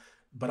job.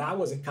 But I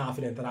wasn't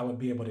confident that I would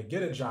be able to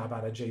get a job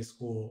out of J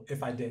school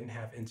if I didn't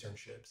have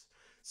internships.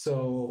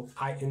 So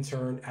I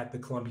interned at the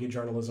Columbia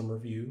Journalism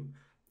Review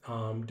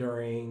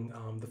during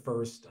the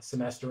first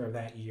semester of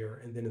that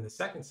year. And then in the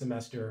second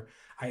semester,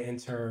 I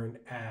interned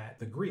at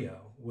the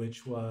Griot,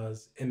 which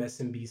was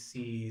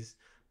MSNBC's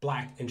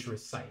Black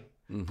interest site.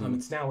 Mm-hmm.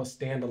 It's now a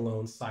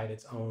standalone site.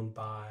 It's owned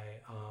by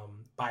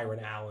Byron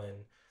Allen.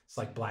 It's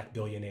like Black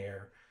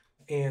billionaire.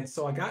 And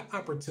so I got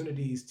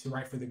opportunities to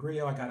write for the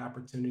Griot. I got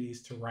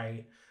opportunities to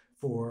write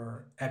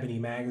for Ebony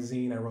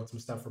Magazine. I wrote some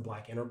stuff for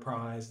Black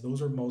Enterprise.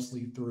 Those are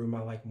mostly through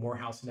my like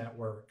Morehouse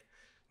network,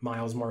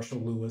 Miles Marshall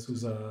Lewis,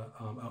 who's a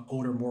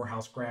older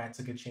Morehouse grad,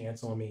 took a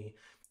chance on me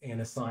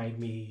and assigned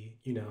me,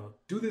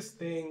 do this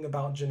thing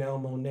about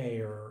Janelle Monáe,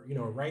 or,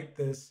 write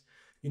this,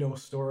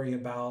 story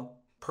about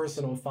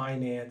personal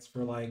finance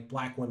for like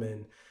Black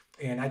women.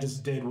 And I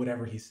just did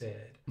whatever he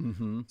said.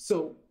 Mm-hmm.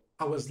 So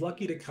I was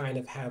lucky to kind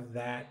of have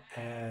that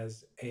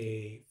as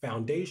a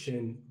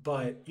foundation,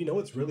 but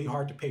it's really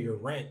hard to pay your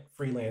rent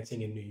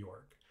freelancing in New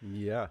York.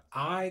 Yeah.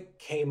 I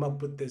came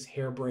up with this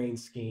harebrained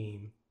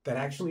scheme that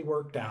actually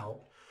worked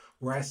out,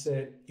 where I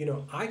said,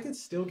 I could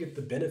still get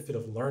the benefit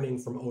of learning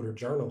from older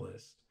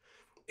journalists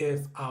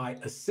if I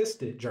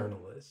assisted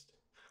journalists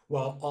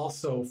while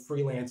also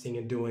freelancing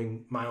and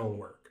doing my own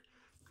work.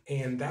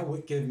 And that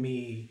would give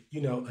me,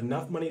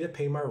 enough money to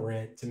pay my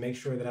rent, to make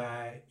sure that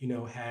I,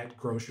 had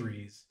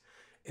groceries,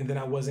 and then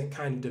I wasn't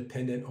kind of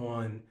dependent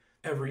on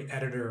every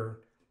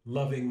editor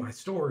loving my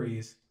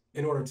stories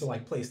in order to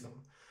like place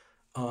them.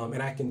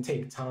 And I can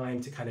take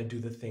time to kind of do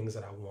the things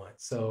that I want.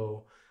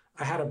 So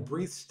I had a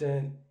brief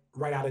stint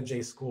right out of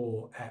J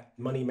school at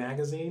Money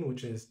Magazine,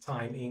 which is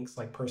Time Inc.'s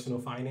like personal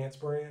finance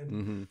brand.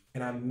 Mm-hmm.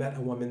 And I met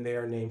a woman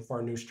there named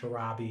Farnoosh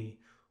Tarabi,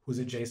 who's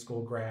a J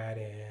school grad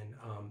and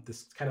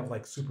this kind of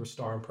like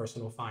superstar in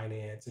personal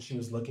finance. And she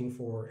was looking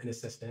for an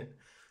assistant.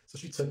 So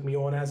she took me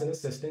on as an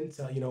assistant,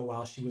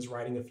 while she was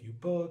writing a few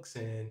books.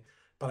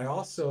 But I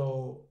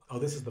also,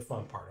 this is the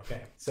fun part.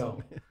 Okay.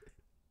 So,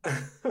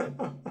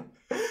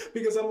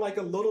 because I'm like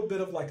a little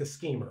bit of like a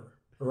schemer,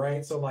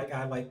 right? So like,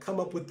 I like come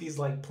up with these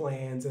like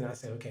plans and I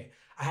say, okay,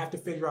 I have to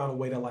figure out a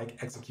way to like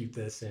execute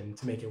this and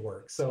to make it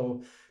work.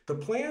 So the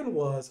plan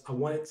was I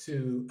wanted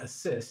to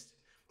assist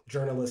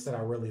journalists that I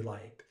really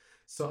liked.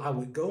 So I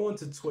would go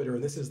onto Twitter,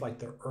 and this is like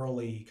the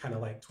early kind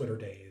of like Twitter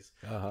days,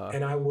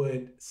 and I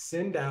would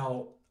send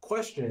out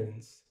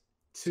questions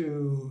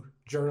to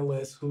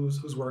journalists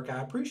whose work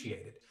I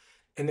appreciated.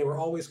 And they were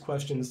always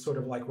questions sort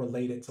of like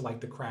related to like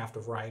the craft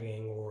of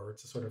writing or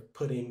to sort of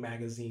putting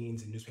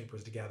magazines and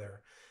newspapers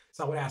together.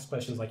 So I would ask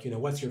questions like,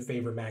 what's your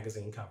favorite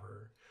magazine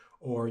cover?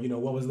 Or,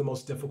 what was the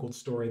most difficult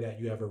story that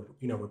you ever,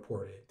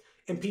 reported?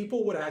 And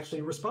people would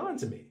actually respond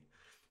to me.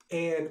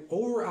 And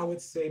over, I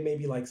would say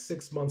maybe like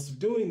 6 months of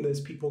doing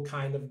this, people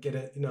kind of get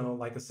a,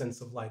 like a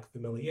sense of like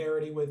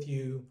familiarity with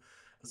you.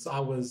 So I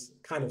was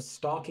kind of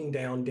stalking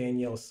down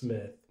Danielle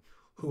Smith,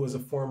 who was a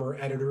former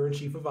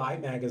editor-in-chief of I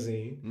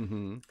Magazine.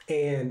 Mm-hmm.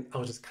 And I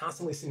was just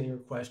constantly sending her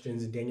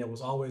questions, and Danielle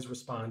was always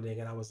responding.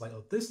 And I was like,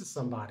 oh, this is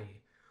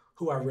somebody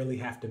who I really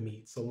have to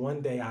meet. So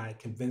one day I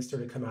convinced her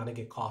to come out and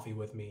get coffee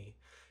with me.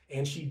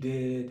 And she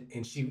did.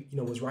 And she,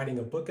 was writing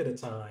a book at a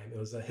time. It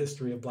was a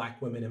history of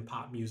Black women in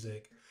pop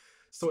music.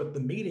 So at the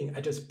meeting, I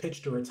just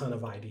pitched her a ton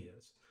of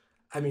ideas.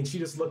 I mean, she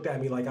just looked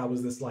at me like I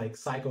was this like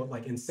psycho,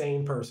 like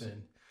insane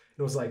person.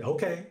 And was like,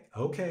 okay,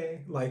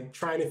 like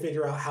trying to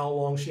figure out how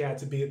long she had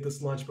to be at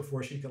this lunch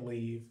before she could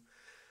leave.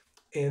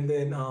 And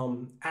then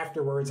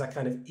afterwards, I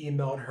kind of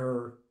emailed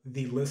her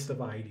the list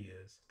of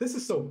ideas. This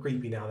is so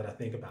creepy now that I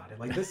think about it.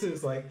 Like, this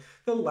is like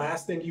the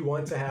last thing you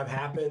want to have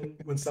happen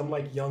when some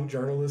like young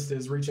journalist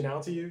is reaching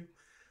out to you.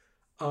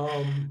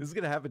 This is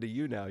going to happen to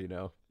you now,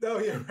 Oh,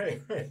 yeah,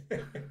 right.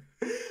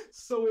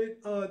 So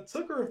it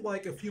took her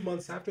like a few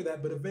months after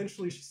that, but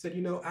eventually she said,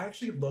 I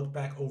actually looked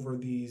back over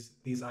these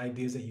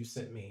ideas that you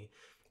sent me.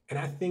 And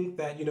I think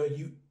that,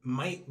 you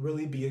might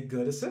really be a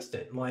good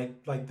assistant.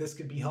 Like this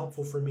could be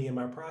helpful for me in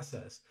my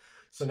process.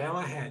 So now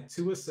I had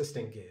 2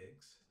 assistant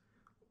gigs,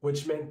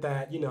 which meant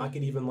that, I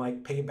could even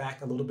like pay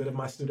back a little bit of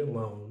my student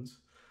loans.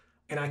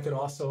 And I could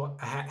also,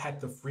 I had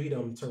the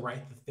freedom to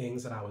write the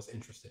things that I was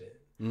interested in.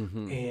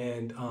 Mm-hmm.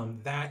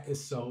 And that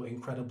is so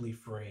incredibly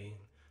freeing,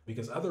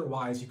 because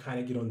otherwise you kind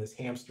of get on this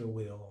hamster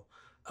wheel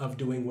of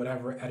doing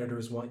whatever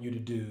editors want you to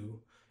do.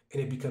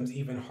 And it becomes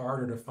even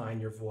harder to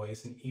find your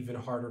voice and even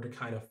harder to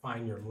kind of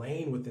find your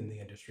lane within the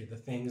industry, the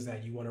things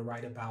that you want to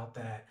write about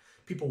that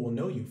people will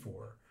know you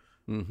for.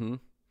 Mm-hmm.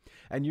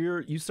 And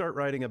you start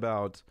writing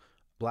about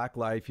Black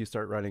life, you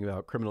start writing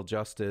about criminal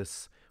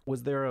justice.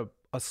 Was there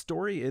a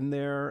story in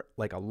there,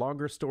 like a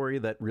longer story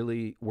that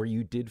really, where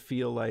you did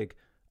feel like,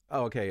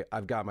 oh, okay,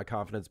 I've got my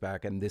confidence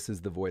back and this is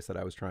the voice that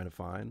I was trying to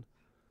find?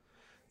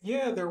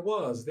 Yeah, there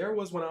was. There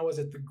was when I was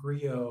at the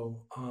Griot,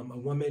 a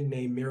woman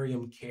named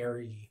Miriam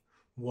Carey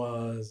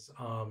was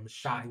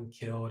shot and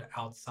killed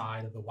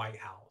outside of the White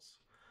House.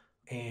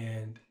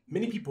 And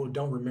many people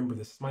don't remember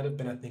this. This might have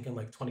been, I think, in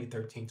like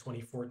 2013,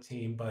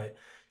 2014, but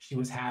she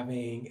was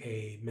having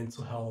a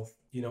mental health,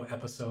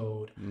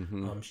 episode.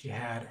 Mm-hmm. She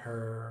had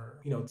her,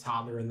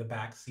 toddler in the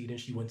back seat, and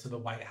she went to the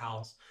White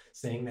House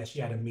saying that she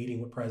had a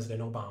meeting with President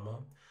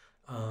Obama.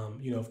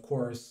 Of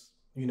course,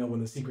 when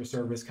the Secret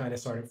Service kind of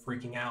started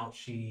freaking out,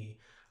 she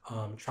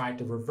tried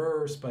to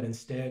reverse, but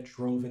instead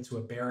drove into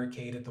a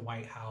barricade at the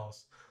White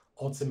House,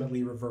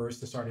 ultimately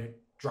reversed and started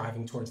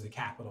driving towards the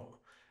Capitol.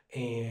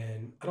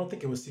 And I don't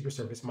think it was Secret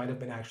Service, it might have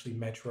been actually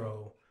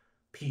Metro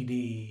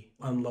PD,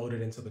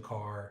 unloaded into the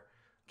car,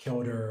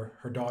 killed her.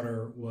 Her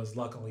daughter was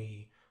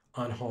luckily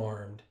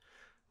unharmed.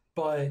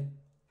 But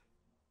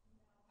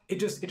it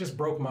just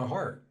broke my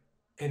heart.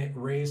 And it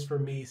raised for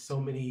me so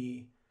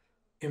many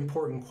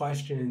important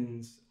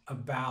questions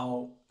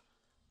about,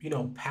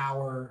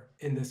 power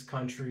in this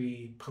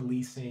country,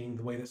 policing,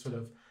 the way that sort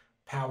of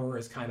power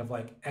is kind of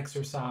like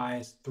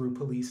exercised through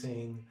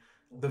policing,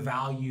 the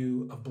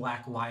value of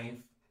Black life.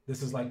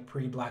 This is like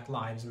pre-Black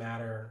Lives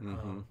Matter,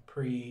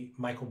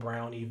 pre-Michael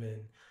Brown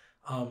even.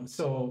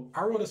 So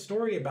I wrote a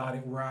story about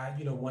it where I,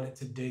 wanted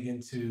to dig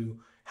into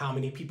how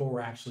many people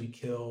were actually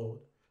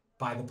killed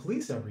by the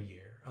police every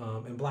year,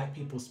 and Black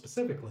people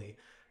specifically.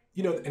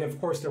 And of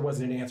course there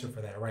wasn't an answer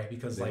for that, right?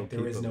 Because like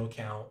there is no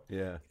count.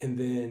 Yeah. And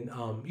then,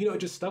 it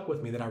just stuck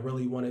with me that I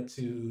really wanted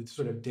to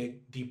sort of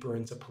dig deeper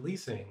into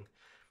policing.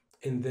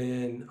 And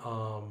then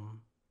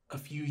a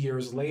few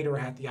years later,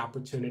 I had the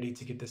opportunity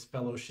to get this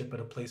fellowship at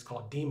a place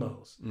called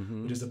Demos,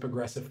 which is a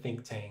progressive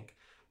think tank.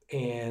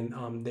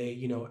 And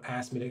they,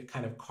 asked me to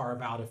kind of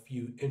carve out a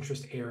few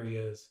interest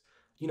areas,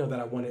 that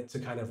I wanted to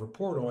kind of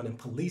report on. And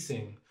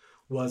policing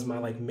was my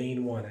like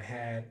main one. I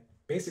had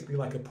basically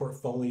like a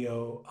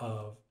portfolio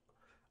of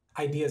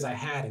ideas I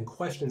had and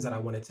questions that I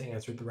wanted to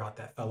answer throughout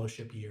that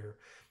fellowship year.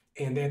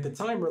 And they at the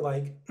time were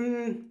like,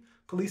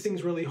 policing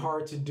is really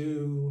hard to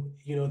do.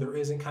 There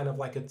isn't kind of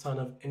like a ton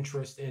of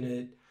interest in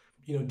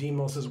it.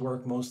 Demos's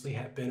work mostly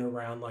had been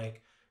around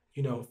like,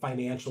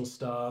 financial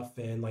stuff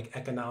and like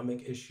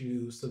economic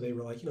issues. So they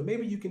were like,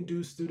 maybe you can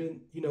do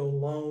student,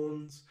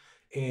 loans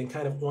and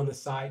kind of on the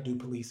side do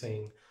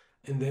policing.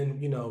 And then,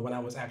 when I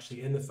was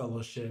actually in the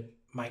fellowship,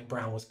 Mike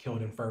Brown was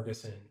killed in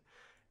Ferguson.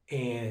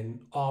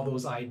 And all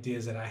those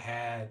ideas that I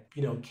had,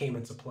 came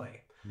into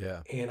play.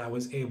 Yeah. And I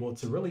was able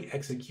to really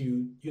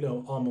execute,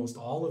 almost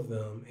all of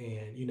them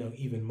and,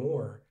 even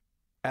more.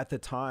 At the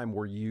time,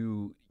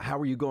 how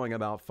were you going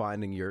about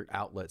finding your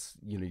outlets?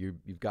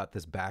 You've got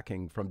this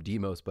backing from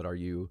Demos, but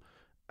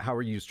how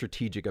are you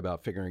strategic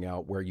about figuring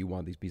out where you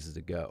want these pieces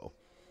to go?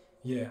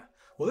 Yeah.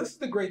 Well, this is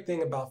the great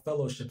thing about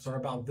fellowships, or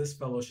about this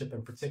fellowship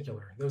in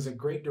particular. There was a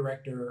great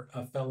director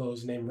of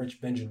fellows named Rich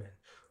Benjamin,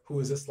 who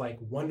is this like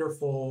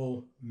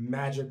wonderful,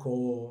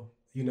 magical,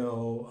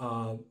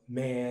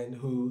 man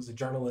who's a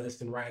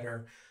journalist and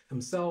writer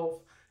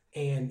himself.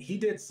 And he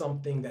did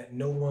something that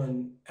no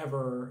one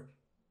ever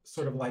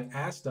sort of like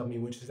asked of me,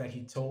 which is that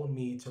he told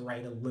me to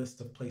write a list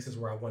of places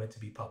where I wanted to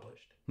be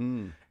published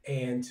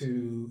and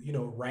to,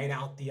 write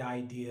out the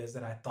ideas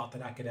that I thought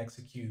that I could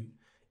execute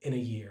in a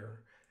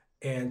year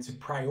and to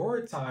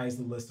prioritize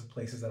the list of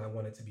places that I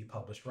wanted to be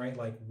published, right?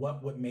 Like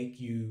what would make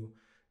you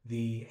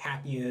the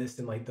happiest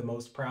and like the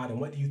most proud, and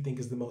what do you think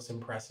is the most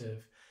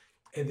impressive?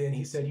 And then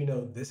he said,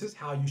 this is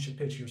how you should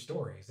pitch your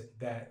stories,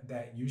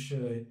 that you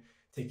should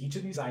take each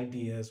of these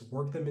ideas,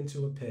 work them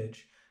into a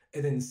pitch,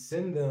 and then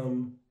send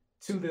them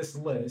to this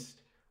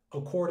list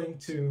according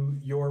to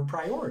your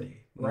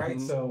priority, right?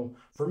 So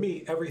for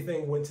me,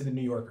 everything went to the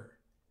New Yorker.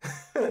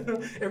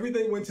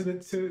 Everything went to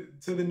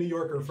the New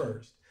Yorker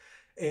first.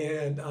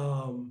 And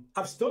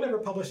I've still never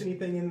published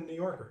anything in the New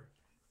Yorker,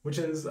 which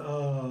is,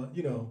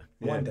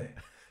 one day.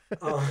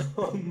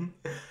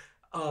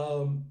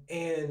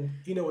 And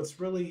what's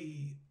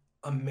really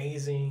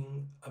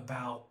amazing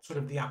about sort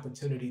of the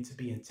opportunity to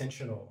be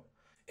intentional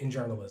in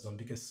journalism,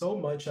 because so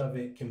much of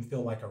it can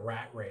feel like a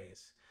rat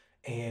race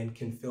and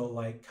can feel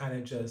like kind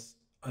of just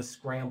a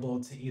scramble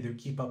to either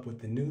keep up with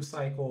the news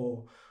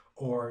cycle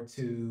or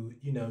to,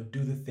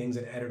 do the things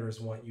that editors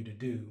want you to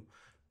do.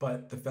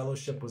 But the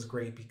fellowship was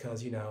great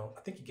because,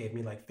 I think he gave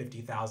me like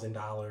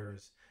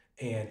 $50,000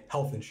 and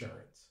health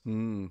insurance.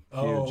 Huge,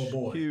 oh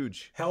boy,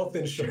 huge health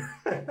insurance.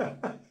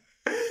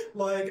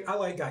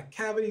 I got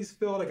cavities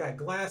filled. I got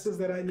glasses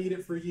that I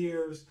needed for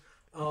years.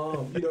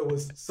 It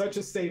was such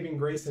a saving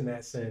grace in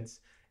that sense.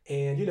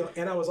 And,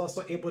 and I was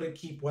also able to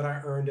keep what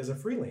I earned as a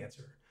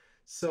freelancer.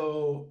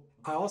 So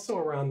I also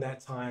around that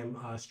time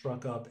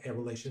struck up a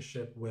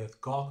relationship with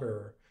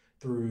Gawker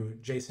through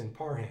Jason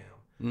Parham,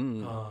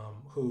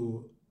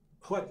 who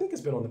I think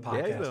has been on the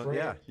podcast,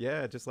 right?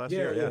 Yeah, just last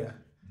year. Yeah.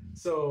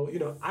 So,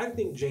 I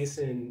think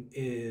Jason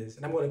is,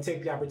 and I'm going to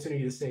take the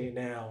opportunity to say it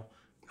now,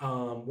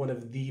 one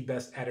of the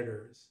best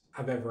editors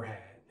I've ever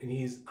had. And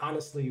he's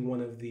honestly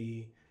one of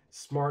the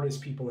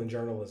smartest people in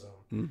journalism.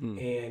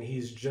 And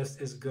he's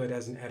just as good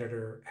as an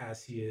editor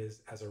as he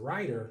is as a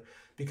writer,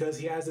 because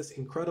he has this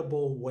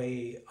incredible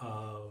way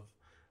of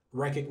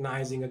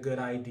recognizing a good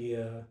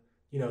idea,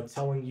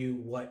 telling you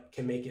what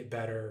can make it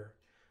better.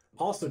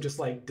 Also just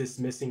like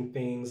dismissing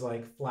things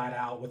like flat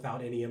out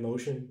without any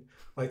emotion,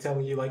 like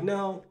telling you like,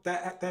 no,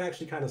 that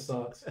actually kind of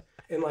sucks.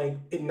 And like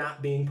it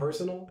not being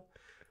personal.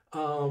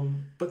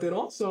 But then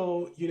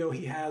also,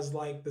 he has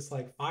like this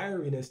like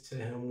fieriness to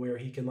him where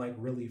he can like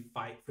really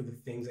fight for the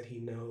things that he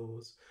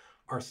knows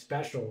are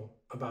special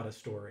about a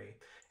story.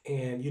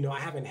 And, I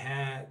haven't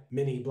had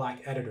many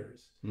Black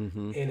editors.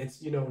 And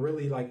it's,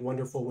 really like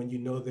wonderful when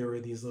there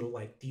are these little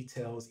like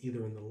details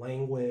either in the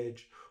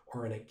language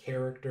or in a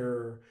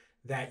character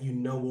that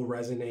will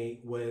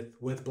resonate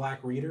with Black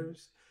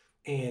readers.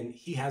 And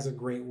he has a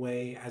great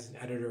way as an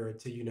editor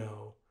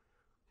to,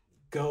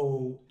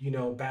 go,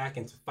 back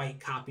and to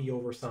fight copy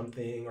over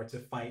something or to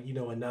fight,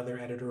 another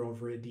editor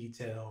over a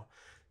detail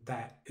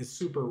that is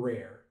super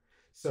rare.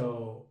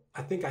 So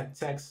I think I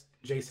text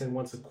Jason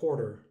once a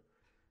quarter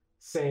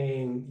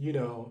saying,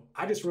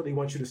 I just really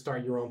want you to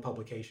start your own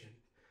publication.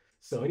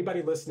 So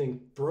anybody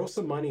listening, throw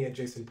some money at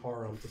Jason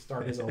Parham to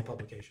start his own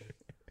publication.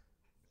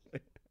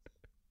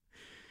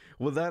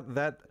 Well,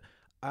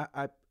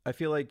 I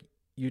feel like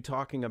you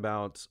talking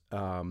about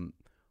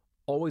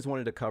always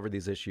wanted to cover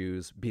these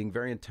issues, being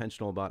very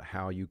intentional about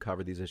how you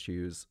cover these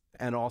issues,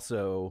 and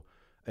also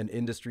an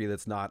industry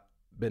that's not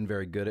been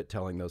very good at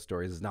telling those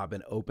stories, has not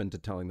been open to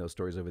telling those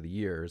stories over the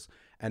years.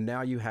 And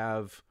now you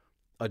have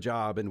a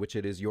job in which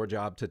it is your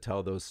job to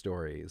tell those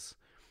stories.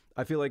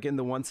 I feel like in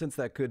the one sense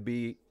that could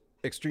be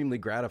extremely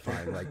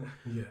gratifying,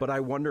 Yeah. But I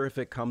wonder if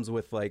it comes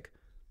with I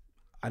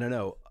don't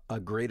know, a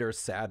greater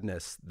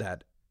sadness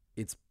that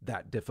it's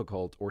that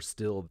difficult or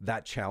still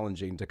that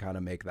challenging to kind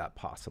of make that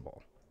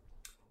possible.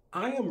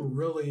 I am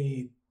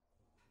really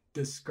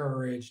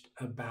discouraged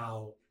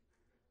about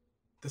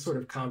the sort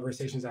of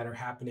conversations that are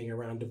happening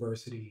around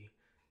diversity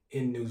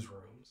in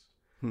newsrooms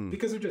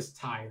because they're just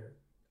tired.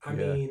 I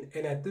mean,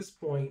 and at this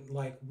point,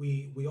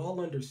 we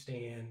all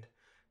understand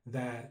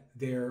that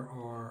there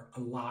are a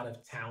lot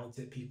of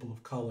talented people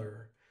of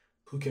color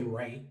who can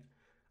write.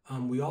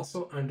 We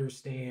also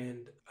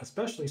understand,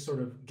 especially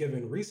sort of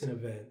given recent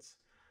events,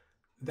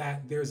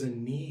 that there's a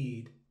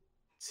need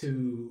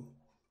to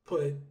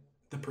put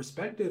the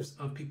perspectives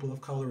of people of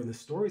color and the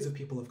stories of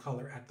people of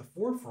color at the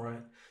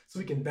forefront so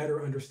we can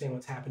better understand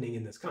what's happening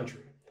in this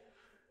country.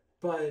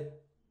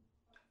 But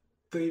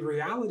the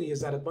reality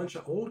is that a bunch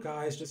of old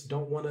guys just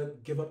don't want to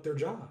give up their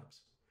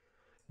jobs.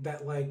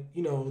 That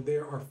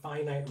there are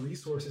finite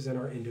resources in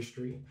our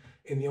industry,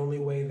 and the only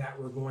way that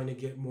we're going to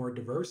get more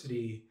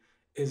diversity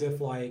is if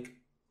white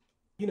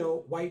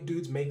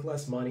dudes make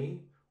less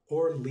money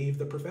or leave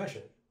the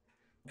profession.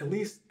 At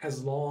least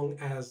as long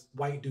as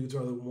white dudes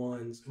are the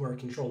ones who are in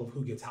control of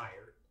who gets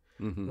hired,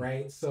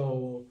 right?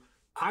 So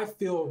I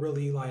feel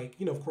really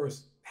of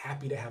course,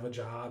 happy to have a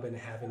job and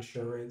have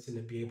insurance and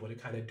to be able to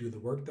kind of do the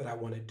work that I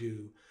want to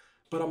do.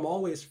 But I'm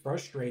always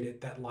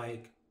frustrated that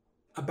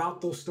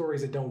about those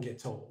stories that don't get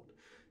told.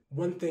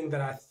 One thing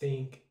that I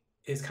think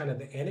is kind of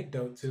the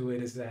anecdote to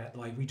it is that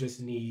we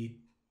just need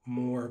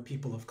more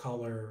people of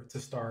color to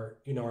start,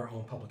 our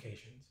own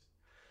publications.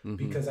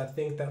 Because I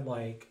think that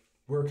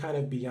we're kind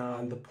of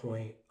beyond the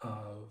point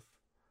of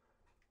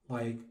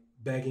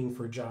begging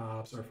for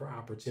jobs or for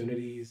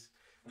opportunities.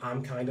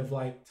 I'm kind of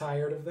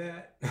tired of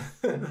that.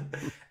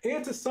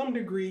 And to some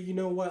degree, you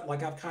know what?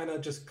 I've kind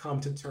of just come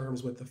to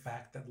terms with the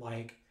fact that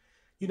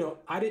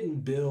I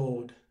didn't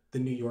build the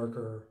New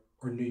Yorker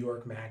or New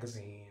York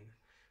Magazine,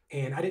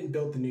 and I didn't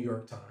build the New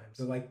York Times.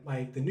 So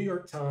the New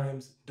York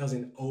Times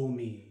doesn't owe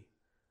me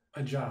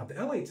a job.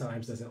 The LA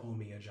Times doesn't owe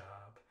me a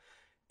job.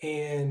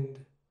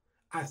 And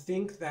I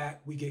think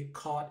that we get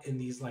caught in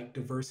these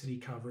diversity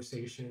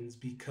conversations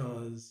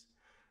because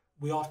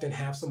we often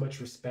have so much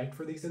respect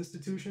for these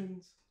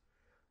institutions.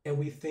 And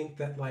we think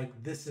that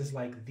this is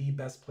the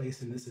best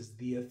place and this is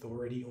the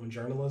authority on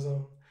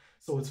journalism.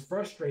 So it's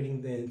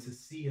frustrating then to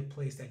see a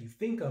place that you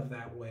think of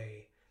that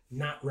way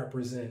not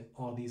represent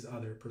all these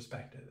other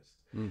perspectives.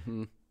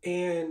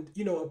 And,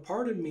 a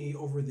part of me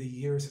over the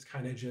years has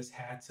kind of just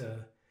had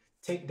to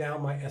take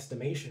down my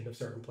estimation of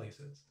certain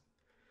places.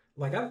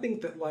 I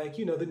think that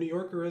the New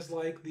Yorker is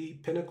the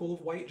pinnacle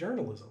of white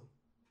journalism.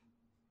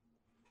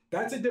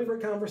 That's a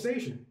different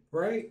conversation,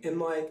 right?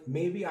 And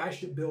maybe I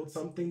should build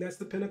something that's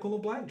the pinnacle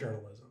of Black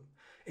journalism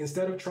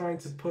instead of trying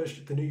to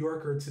push the New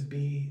Yorker to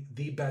be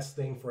the best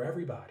thing for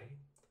everybody,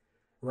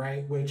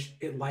 right? Which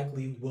it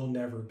likely will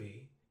never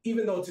be,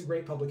 even though it's a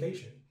great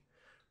publication,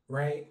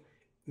 right?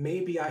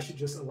 Maybe I should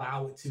just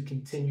allow it to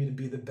continue to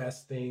be the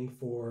best thing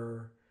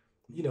for,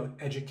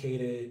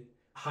 educated,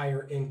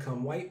 higher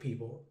income white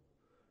people.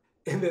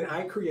 And then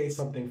I create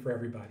something for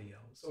everybody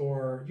else.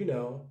 Or,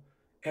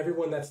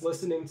 everyone that's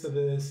listening to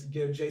this,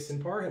 give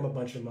Jason Parham a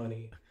bunch of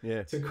money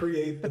to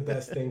create the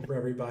best thing for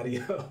everybody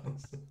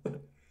else.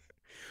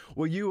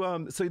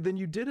 Well, so then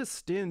you did a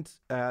stint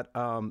at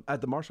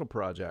the Marshall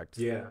Project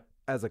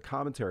as a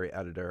commentary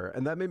editor.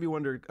 And that made me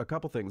wonder a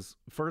couple things.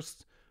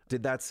 First,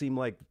 did that seem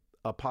like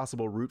a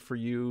possible route for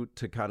you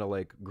to kind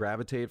of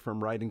gravitate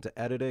from writing to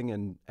editing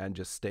and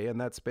just stay in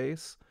that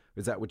space?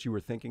 Is that what you were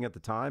thinking at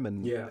the time?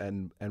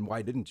 And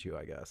why didn't you,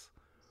 I guess?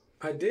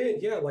 I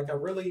did, yeah. I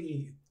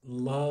really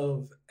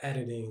love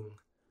editing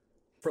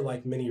for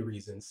many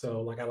reasons.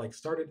 So I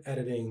started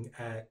editing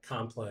at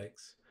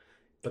Complex,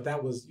 but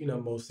that was,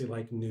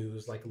 mostly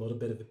news, a little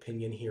bit of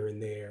opinion here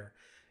and there.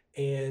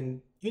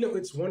 And,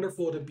 it's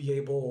wonderful to be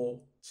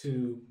able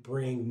to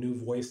bring new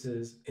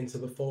voices into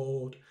the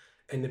fold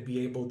and to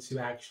be able to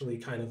actually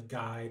kind of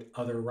guide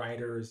other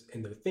writers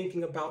in their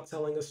thinking about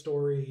telling a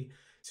story,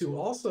 to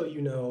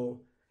also,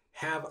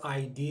 have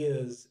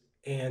ideas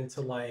and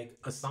to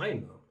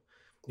assign them.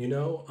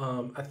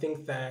 I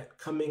think that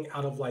coming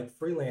out of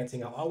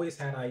freelancing, I always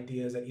had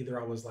ideas that either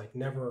I was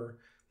never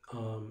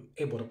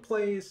able to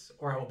place,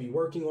 or I would be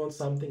working on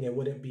something and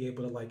wouldn't be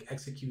able to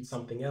execute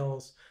something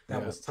else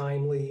that was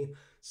timely.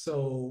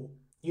 So,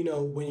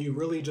 when you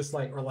really just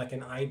are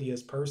an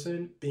ideas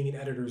person, being an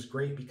editor is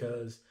great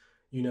because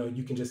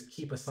you can just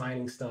keep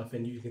assigning stuff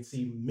and you can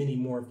see many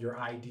more of your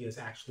ideas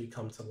actually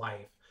come to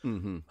life.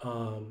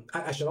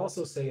 I should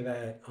also say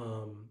that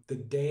the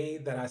day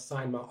that I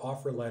signed my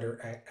offer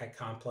letter at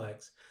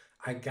Complex,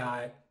 I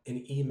got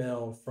an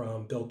email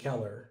from Bill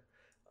Keller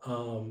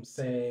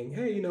saying,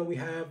 hey, we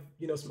have,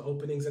 some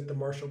openings at the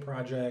Marshall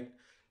Project.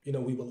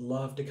 We would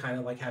love to kind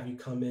of like have you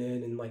come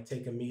in and like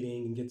take a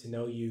meeting and get to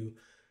know you.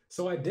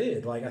 So I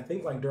did. Like, I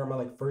think like during my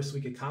like first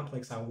week at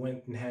Complex, I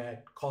went and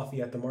had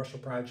coffee at the Marshall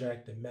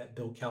Project and met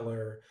Bill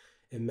Keller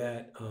and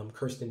met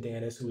Kirsten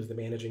Danis, who was the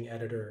managing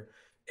editor.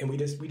 And we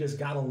just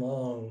got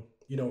along,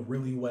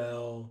 really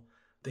well.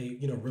 They,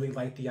 really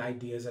liked the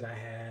ideas that I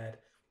had.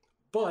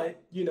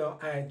 But,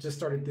 I had just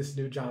started this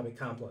new job at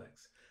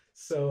Complex.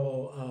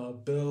 So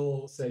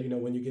Bill said,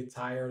 when you get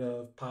tired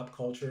of pop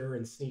culture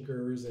and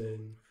sneakers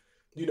and,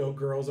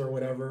 girls or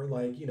whatever,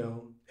 like,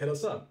 hit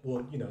us up.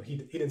 Well, he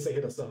didn't say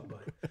hit us up,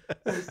 but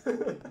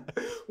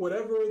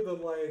whatever the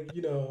like,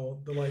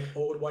 the like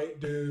old white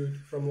dude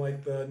from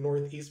like the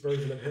Northeast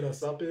version of hit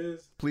us up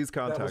is. Please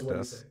contact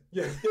us.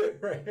 Yeah,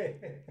 right.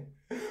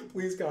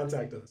 Please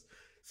contact us.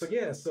 So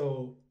yeah,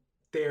 so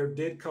there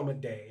did come a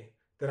day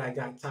that I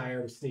got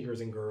tired of sneakers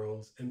and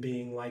girls and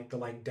being like the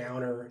like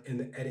downer in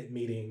the edit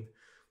meeting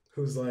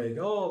who's like,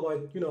 oh,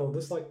 like,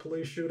 this like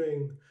police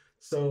shooting.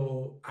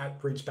 So I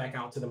reached back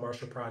out to the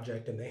Marshall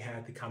Project and they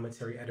had the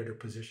commentary editor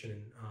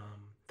position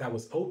that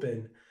was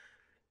open.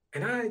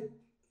 And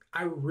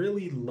I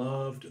really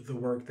loved the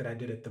work that I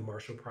did at the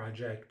Marshall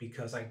Project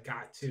because I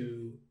got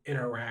to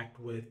interact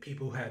with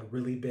people who had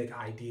really big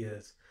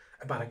ideas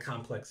about a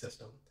complex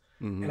system.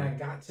 And I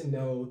got to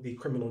know the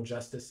criminal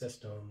justice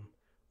system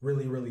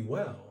really, really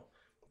well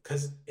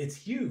because it's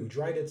huge,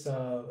 right? It's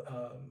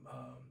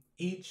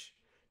each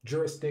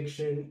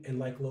jurisdiction and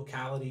like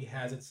locality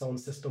has its own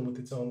system with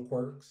its own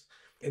quirks.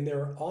 And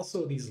there are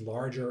also these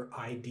larger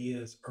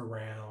ideas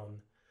around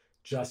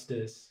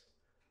justice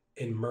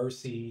and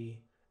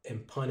mercy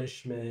and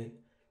punishment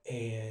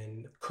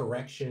and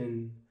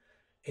correction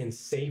and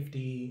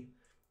safety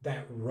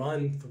that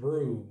run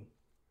through,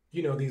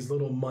 these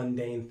little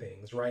mundane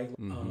things, right?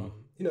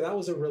 That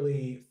was a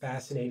really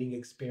fascinating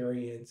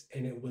experience.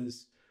 And it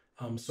was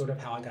sort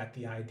of how I got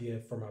the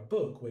idea for my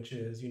book, which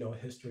is, a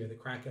history of the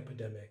crack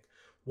epidemic.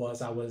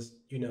 Was I was,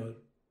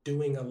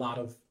 doing a lot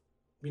of,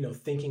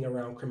 thinking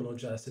around criminal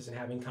justice and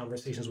having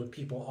conversations with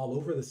people all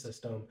over the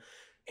system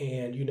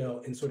and,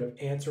 and sort of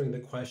answering the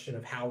question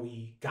of how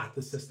we got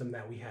the system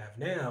that we have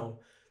now,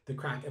 the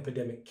crack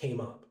epidemic came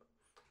up,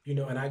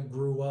 and I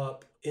grew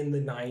up in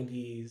the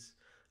 90s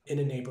in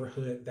a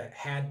neighborhood that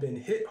had been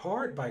hit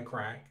hard by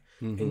crack.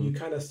 And you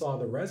kind of saw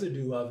the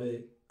residue of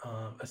it,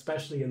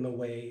 especially in the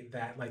way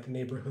that like the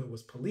neighborhood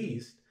was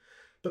policed,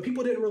 but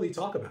people didn't really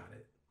talk about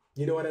it.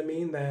 You know what I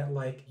mean? That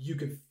like you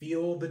could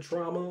feel the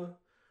trauma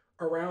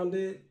around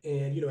it.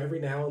 And, every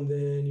now and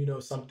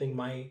then, something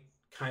might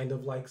kind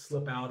of like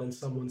slip out in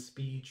someone's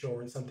speech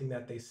or in something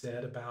that they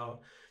said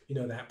about,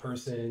 that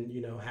person,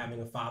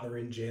 having a father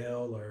in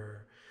jail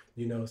or,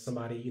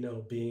 somebody,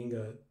 being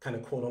a kind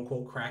of quote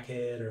unquote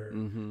crackhead or,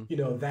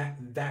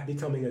 that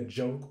becoming a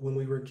joke when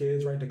we were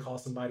kids, right? To call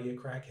somebody a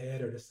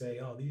crackhead or to say,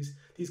 oh,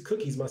 these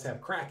cookies must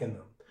have crack in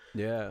them.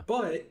 Yeah.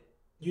 But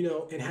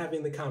in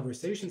having the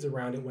conversations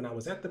around it when I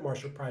was at the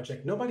Marshall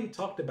Project, nobody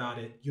talked about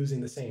it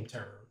using the same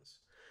terms.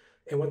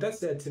 And what that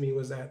said to me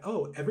was that,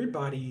 oh,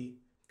 everybody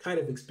kind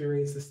of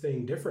experienced this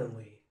thing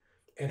differently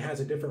and has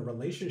a different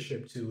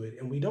relationship to it.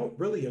 And we don't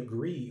really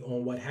agree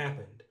on what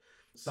happened.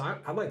 So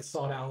I like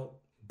sought out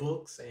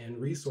books and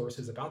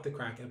resources about the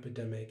crack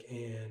epidemic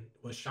and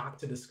was shocked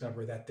to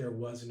discover that there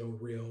was no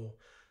real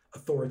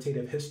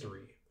authoritative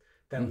history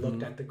that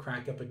looked at the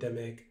crack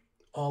epidemic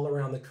all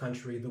around the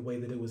country, the way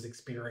that it was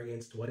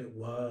experienced, what it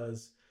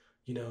was,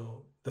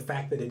 the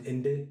fact that it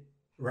ended,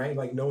 right?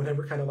 Like no one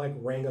ever kind of like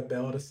rang a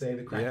bell to say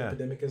the crack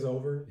epidemic is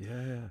over.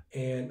 Yeah.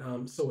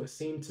 And so it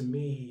seemed to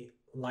me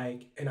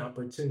like an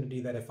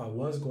opportunity that if I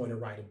was going to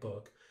write a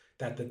book,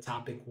 that the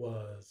topic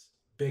was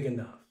big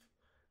enough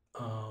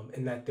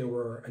and that there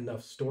were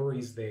enough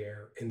stories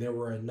there and there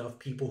were enough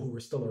people who were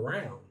still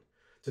around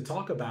to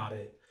talk about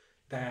it,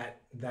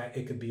 that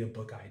it could be a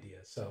book idea.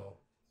 So,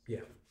 yeah.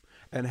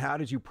 And how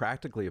did you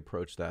practically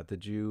approach that?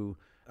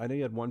 I know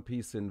you had one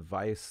piece in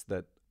Vice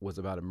that was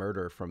about a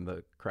murder from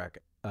the crack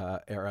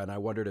era, and I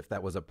wondered if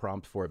that was a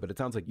prompt for it, but it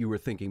sounds like you were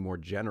thinking more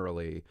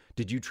generally.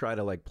 Did you try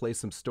to like play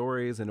some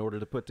stories in order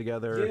to put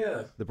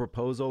together the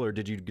proposal, or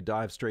did you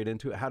dive straight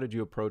into it? How did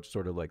you approach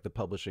sort of like the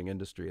publishing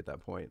industry at that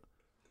point?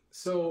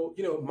 So,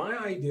 my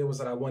idea was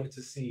that I wanted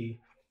to see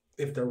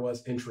if there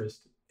was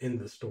interest in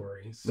the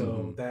story.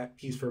 So that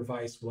piece for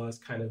Vice was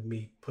kind of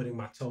me putting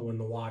my toe in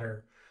the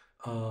water.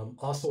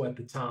 Also at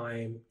the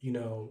time,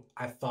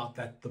 I thought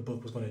that the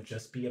book was going to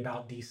just be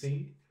about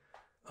DC.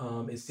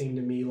 It seemed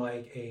to me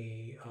like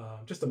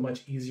just a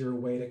much easier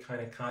way to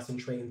kind of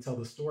concentrate and tell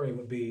the story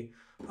would be,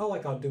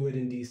 I'll do it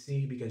in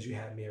DC because you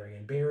have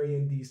Marion Barry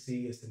in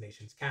DC. It's the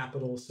nation's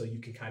capital. So you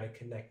can kind of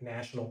connect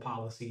national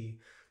policy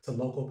to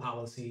local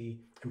policy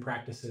and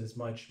practices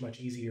much,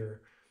 much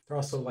easier. There are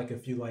also like a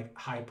few like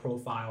high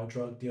profile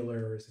drug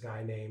dealers, a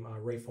guy named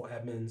Rayful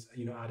Edmonds,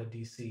 out of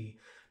DC,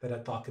 that I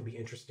thought could be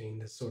interesting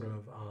to sort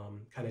of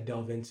kind of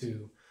delve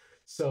into.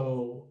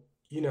 So,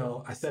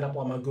 I set up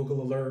all my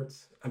Google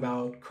alerts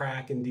about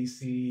crack in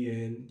DC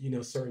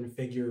and, certain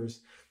figures.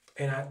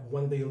 And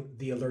one of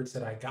the alerts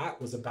that I got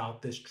was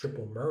about this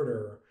triple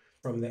murder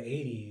from the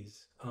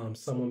 80s,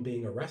 someone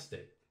being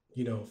arrested,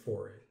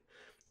 for it.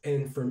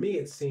 And for me,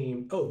 it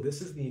seemed, oh, this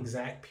is the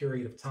exact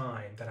period of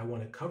time that I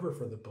want to cover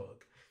for the book.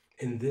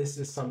 And this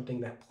is something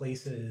that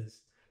places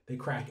the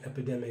crack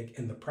epidemic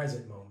in the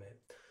present moment.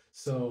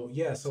 So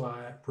so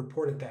I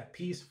reported that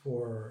piece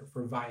for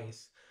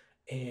Vice,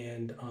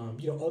 and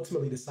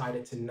ultimately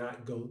decided to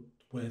not go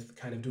with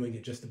kind of doing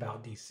it just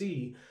about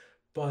DC,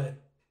 but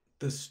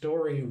the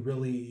story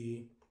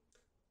really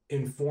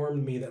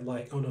informed me that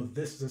like, oh no,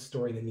 this is a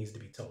story that needs to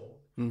be told.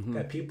 Mm-hmm.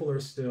 That people are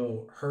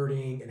still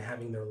hurting and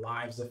having their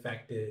lives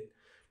affected,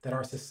 that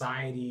our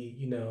society,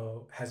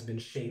 has been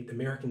shaped,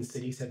 American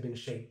cities have been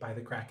shaped by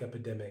the crack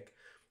epidemic.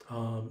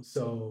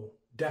 So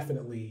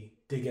definitely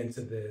dig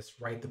into this,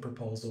 write the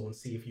proposal, and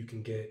see if you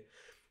can get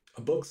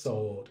a book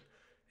sold.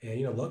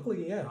 And,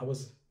 luckily, I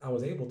was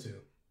able to.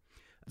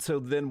 So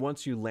then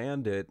once you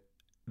land it,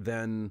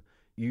 then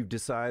you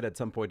decide at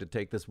some point to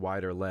take this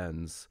wider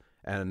lens.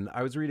 And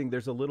I was reading,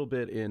 there's a little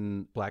bit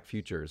in Black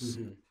Futures,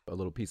 mm-hmm. a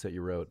little piece that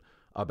you wrote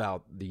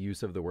about the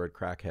use of the word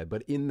crackhead.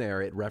 But in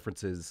there, it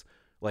references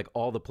like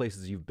all the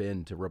places you've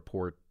been to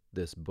report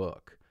this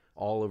book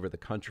all over the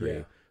country.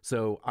 Yeah.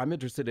 So I'm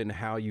interested in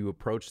how you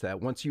approach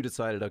that. Once you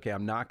decided, okay,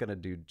 I'm not going to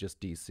do just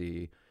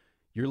DC,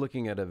 you're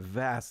looking at a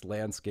vast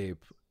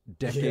landscape,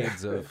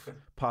 decades of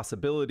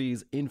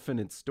possibilities,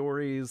 infinite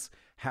stories.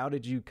 How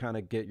did you kind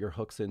of get your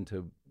hooks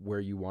into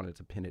where you wanted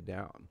to pin it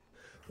down?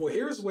 Well,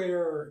 here's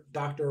where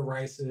Dr.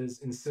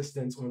 Rice's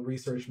insistence on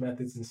research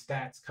methods and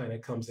stats kind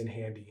of comes in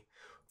handy.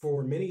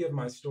 For many of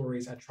my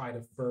stories, I try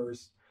to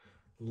first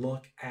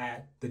look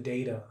at the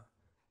data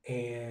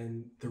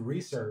and the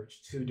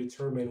research to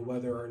determine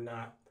whether or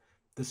not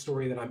the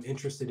story that I'm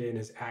interested in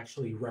is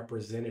actually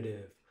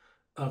representative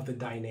of the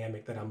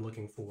dynamic that I'm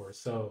looking for.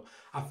 So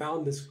I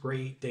found this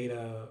great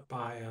data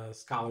by a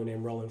scholar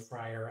named Roland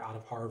Fryer out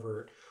of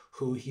Harvard,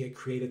 who he had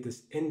created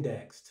this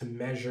index to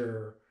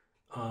measure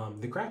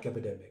the crack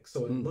epidemic.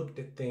 So it looked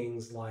at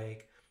things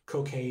like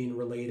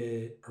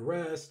cocaine-related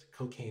arrests,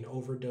 cocaine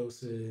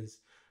overdoses,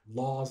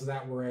 laws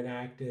that were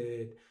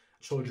enacted,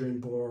 children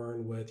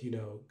born with,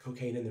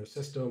 cocaine in their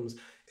systems,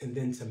 and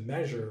then to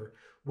measure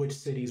which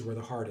cities were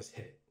the hardest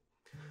hit.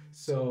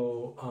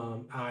 So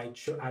I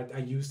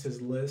used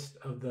his list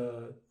of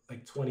the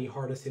 20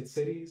 hardest hit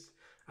cities.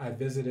 I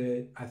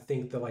visited, I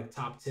think the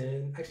top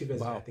 10, actually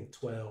visited, I think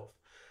 12.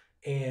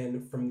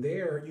 And from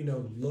there,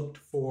 looked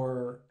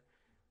for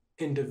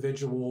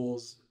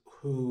individuals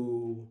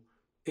who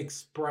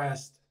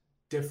expressed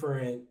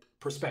different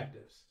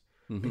perspectives.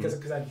 Mm-hmm.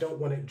 Because I don't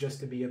want it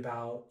just to be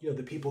about,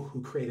 the people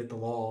who created the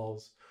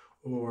laws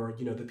or,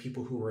 the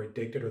people who were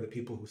addicted or the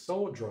people who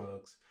sold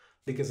drugs.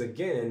 Because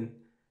again,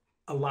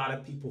 a lot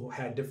of people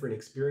had different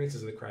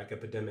experiences of the crack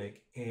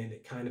epidemic, and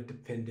it kind of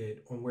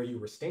depended on where you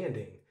were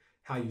standing,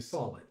 how you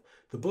saw it.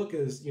 The book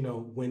is,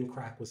 When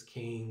Crack Was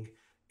King,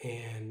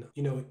 and,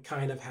 it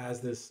kind of has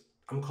this,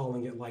 I'm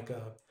calling it like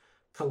a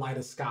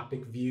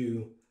kaleidoscopic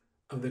view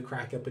of the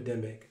crack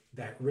epidemic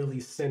that really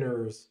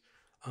centers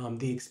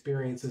the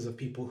experiences of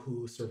people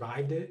who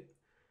survived it.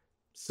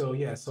 So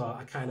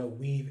I kind of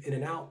weave in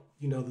and out,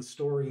 the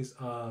stories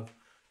of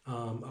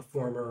a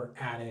former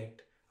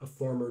addict, a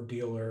former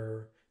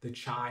dealer, the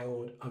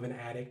child of an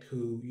addict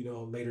who,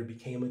 later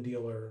became a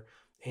dealer,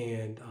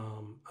 and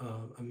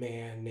a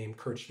man named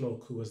Kurt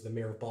Schmoke, who was the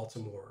mayor of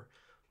Baltimore,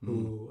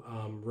 who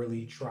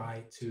really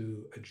tried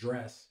to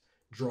address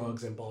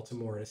drugs in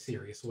Baltimore in a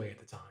serious way at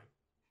the time.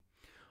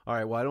 All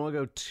right. Well, I don't want to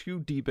go too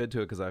deep into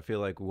it because I feel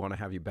like we want to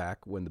have you back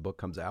when the book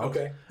comes out.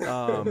 Okay.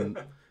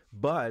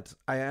 But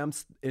I am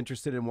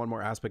interested in one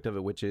more aspect of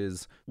it, which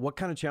is what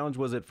kind of challenge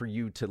was it for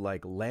you to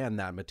land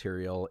that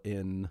material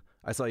in?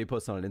 I saw you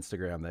post on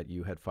Instagram that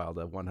you had filed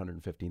a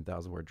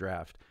 115,000 word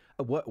draft.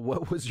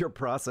 What was your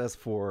process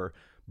for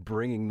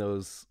bringing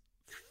those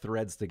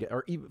threads together?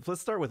 Or even, let's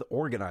start with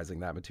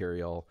organizing that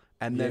material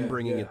and then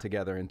bringing it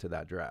together into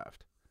that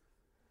draft.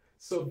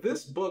 So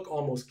this book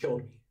almost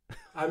killed me.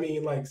 I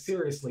mean,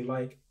 seriously,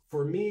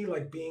 for me,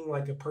 being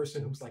a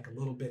person who's a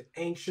little bit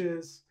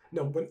anxious.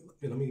 No, but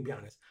let me be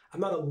honest. I'm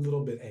not a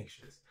little bit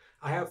anxious.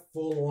 I have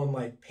full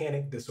on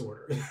panic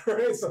disorder,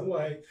 right?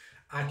 So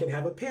I can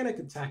have a panic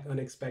attack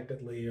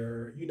unexpectedly,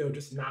 or,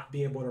 just not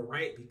be able to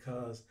write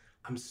because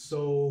I'm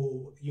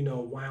so,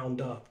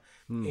 wound up.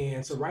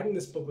 And so writing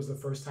this book was the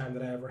first time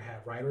that I ever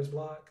had writer's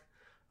block.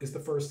 It's the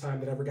first time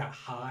that I ever got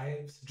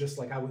hives. Just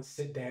I would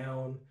sit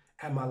down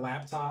at my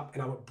laptop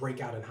and I would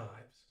break out in hives.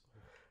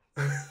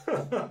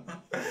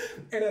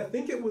 And I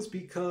think it was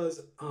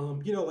because,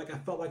 I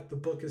felt like the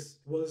book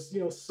was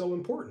so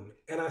important.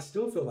 And I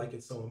still feel like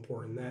it's so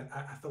important that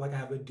I feel like I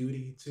have a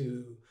duty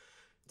to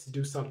to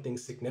do something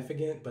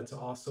significant, but to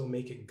also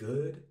make it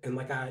good. And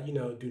like, I,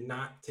 do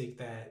not take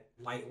that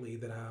lightly,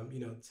 that I'm,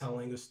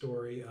 telling a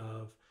story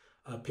of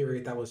a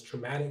period that was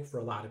traumatic for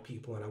a lot of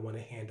people, and I want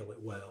to handle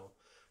it well.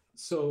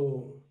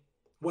 So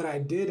what I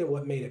did and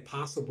what made it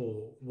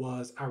possible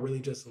was I really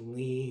just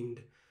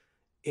leaned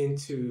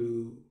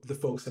into the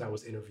folks that I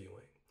was interviewing.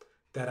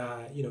 That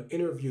I,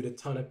 interviewed a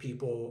ton of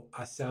people.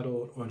 I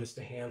settled on just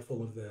a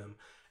handful of them.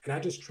 And I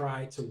just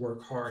tried to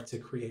work hard to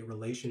create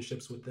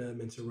relationships with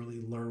them and to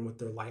really learn what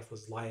their life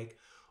was like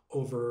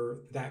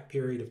over that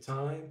period of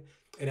time.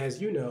 And as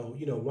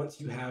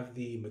once you have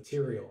the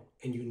material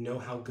and you know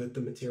how good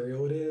the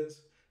material it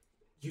is,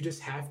 you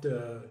just have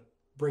to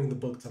bring the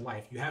book to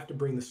life. You have to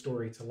bring the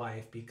story to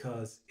life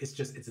because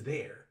it's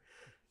there.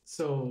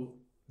 So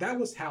that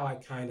was how I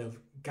kind of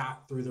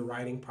got through the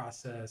writing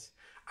process.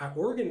 I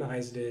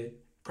organized it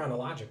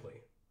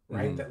chronologically,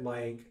 right?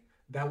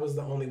 That was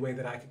the only way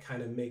that I could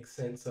kind of make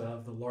sense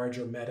of the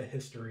larger meta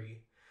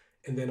history,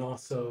 and then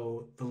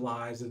also the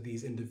lives of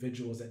these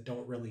individuals that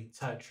don't really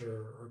touch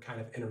or kind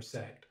of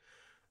intersect.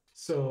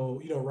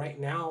 So, right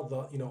now,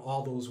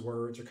 all those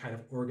words are kind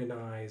of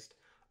organized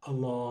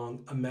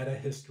along a meta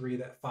history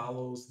that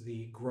follows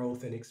the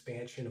growth and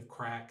expansion of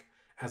crack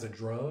as a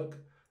drug,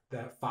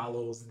 that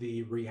follows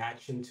the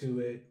reaction to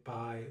it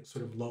by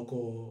sort of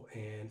local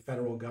and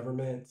federal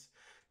governments,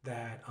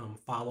 that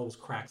follows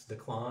crack's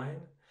decline.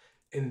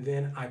 And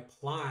then I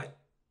plot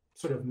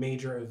sort of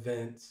major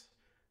events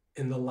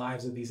in the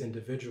lives of these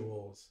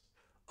individuals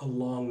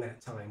along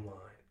that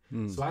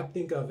timeline. So I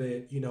think of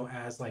it,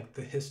 as like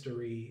the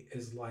history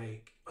is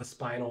like a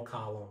spinal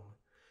column,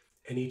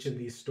 and each of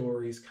these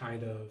stories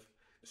kind of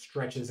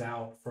stretches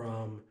out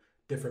from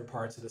different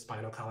parts of the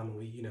spinal column.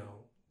 We,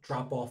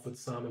 drop off with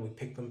some and we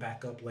pick them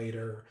back up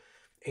later.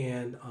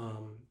 And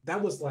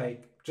that was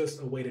like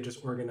just a way to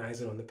just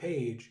organize it on the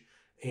page.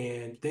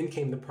 And then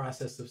came the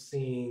process of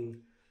seeing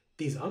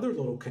these other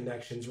little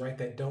connections, right,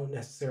 that don't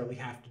necessarily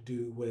have to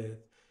do with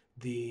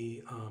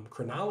the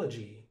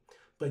chronology,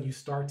 but you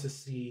start to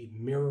see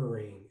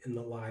mirroring in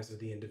the lives of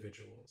the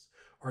individuals,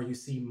 or you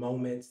see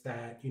moments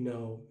that,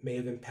 may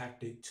have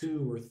impacted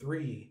 2 or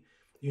 3,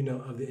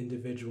 of the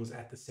individuals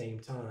at the same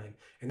time.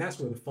 And that's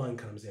where the fun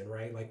comes in,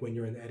 right? Like when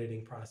you're in the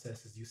editing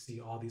processes, you see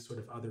all these sort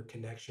of other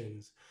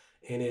connections,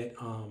 and it,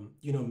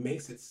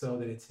 makes it so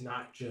that it's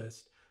not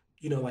just,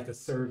 like a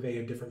survey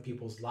of different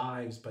people's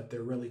lives, but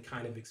they're really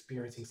kind of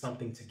experiencing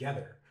something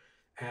together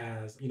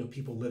as,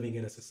 people living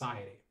in a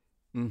society.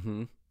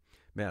 Mm-hmm.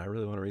 Man, I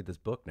really want to read this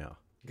book now.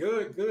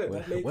 Good.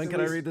 When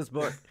can I read this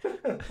book?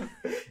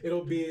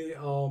 It'll be,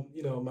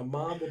 my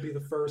mom will be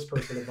the first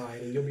person to buy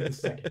it, and you'll be the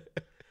second.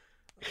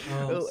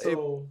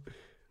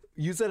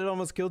 You said it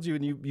almost killed you,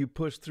 and you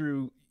pushed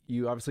through.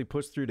 You obviously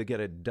pushed through to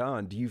get it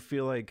done. Do you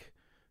feel like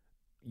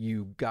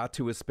you got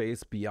to a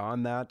space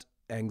beyond that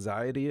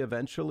anxiety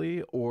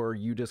eventually, or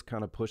you just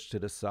kind of pushed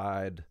it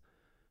aside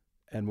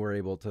and were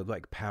able to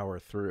like power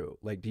through?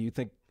 Like, do you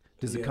think,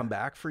 does it come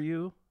back for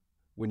you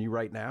when you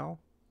write now?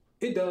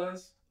 It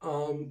does.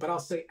 But I'll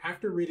say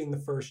after reading the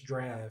first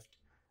draft,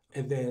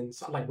 and then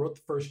I wrote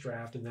the first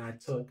draft, and then I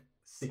took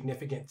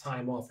significant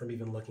time off from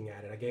even looking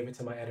at it. I gave it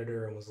to my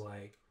editor and was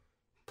like,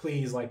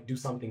 please, do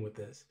something with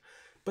this.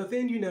 But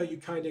then, you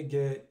kind of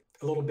get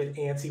a little bit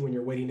antsy when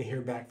you're waiting to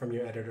hear back from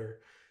your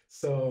editor.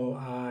 So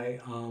I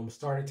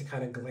started to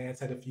kind of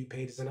glance at a few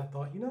pages, and I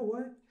thought, you know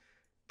what?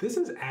 This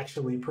is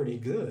actually pretty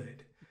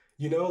good.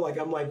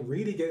 I'm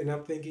reading it and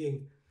I'm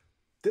thinking,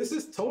 this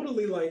is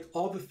totally like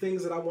all the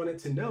things that I wanted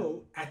to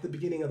know at the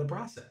beginning of the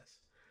process.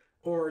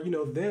 Or,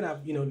 then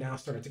I've, now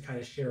started to kind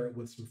of share it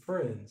with some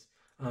friends,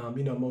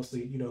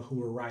 mostly,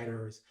 who are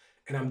writers,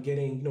 and I'm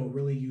getting,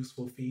 really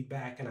useful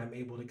feedback, and I'm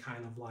able to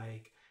kind of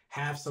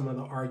have some of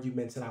the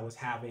arguments that I was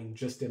having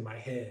just in my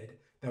head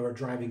that were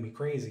driving me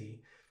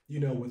crazy,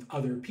 with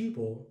other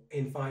people,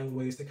 and find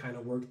ways to kind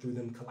of work through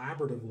them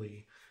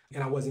collaboratively.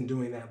 And I wasn't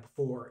doing that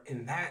before.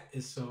 And that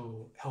is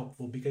so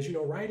helpful because,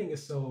 writing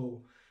is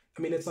so,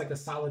 it's like a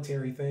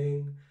solitary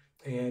thing.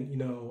 And,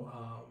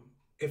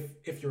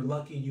 if you're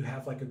lucky, you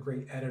have a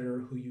great editor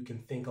who you can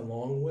think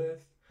along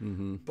with.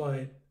 Mm-hmm.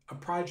 But a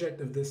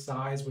project of this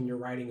size, when you're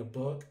writing a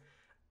book,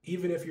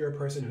 even if you're a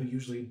person who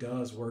usually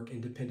does work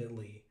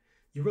independently,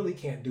 you really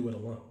can't do it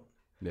alone.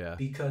 Yeah.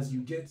 Because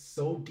you get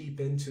so deep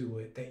into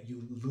it that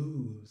you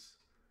lose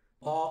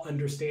all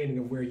understanding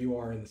of where you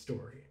are in the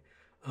story.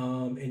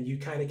 And you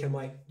kind of can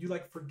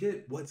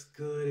forget what's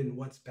good and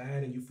what's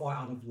bad, and you fall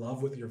out of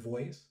love with your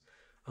voice.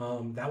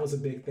 That was a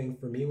big thing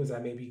for me, was I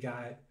maybe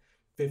got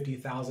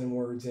 50,000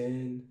 words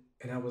in,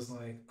 and I was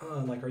like,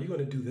 are you going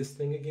to do this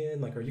thing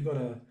again? Are you going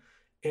to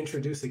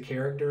introduce a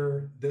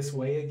character this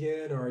way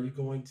again? Or are you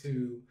going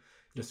to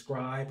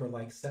describe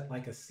or set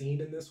a scene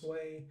in this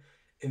way?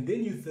 And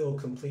then you feel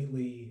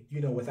completely,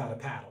 without a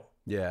paddle.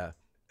 Yeah.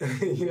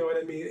 You know what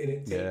I mean? And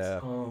it takes,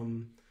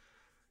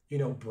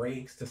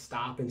 breaks to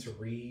stop and to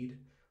read,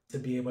 to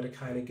be able to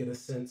kind of get a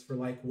sense for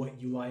what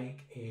you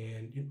like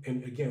and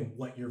again,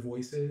 what your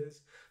voice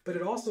is. But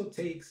it also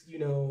takes,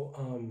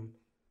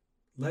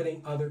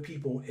 letting other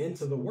people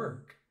into the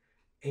work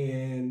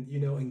and,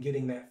 and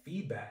getting that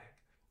feedback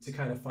to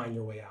kind of find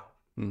your way out.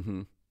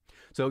 Mm-hmm.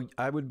 So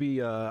I would be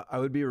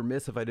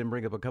remiss if I didn't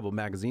bring up a couple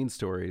magazine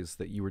stories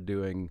that you were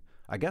doing,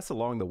 I guess,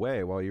 along the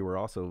way while you were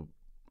also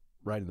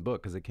writing the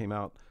book, because it came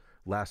out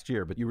last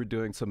year. But you were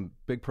doing some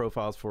big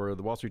profiles for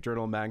the Wall Street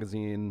Journal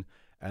magazine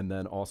and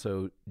then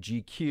also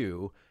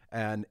GQ.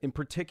 And in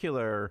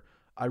particular,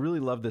 I really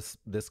love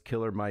this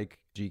Killer Mike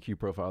GQ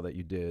profile that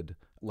you did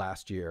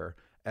last year.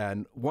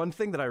 And one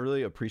thing that I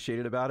really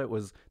appreciated about it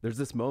was there's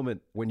this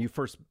moment when you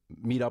first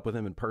meet up with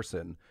him in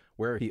person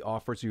where he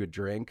offers you a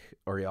drink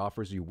or he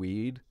offers you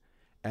weed.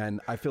 And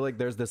I feel like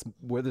there's this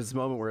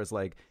moment where it's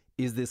like,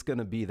 is this going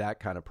to be that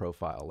kind of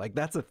profile? Like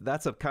that's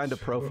a kind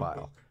of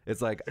profile.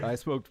 It's like, I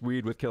smoked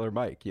weed with Killer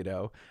Mike,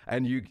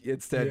 and you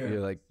instead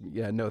you're like,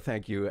 yeah, no,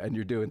 thank you. And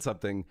you're doing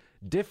something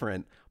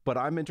different. But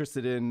I'm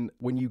interested in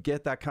when you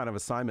get that kind of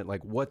assignment,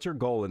 like what's your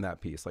goal in that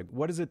piece? Like,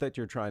 what is it that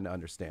you're trying to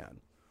understand?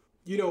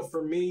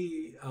 For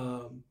me,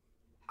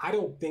 I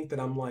don't think that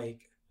I'm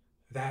like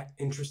that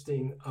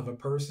interesting of a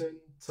person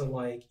to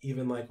like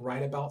even like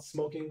write about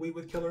smoking weed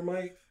with Killer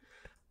Mike.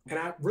 And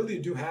I really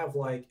do have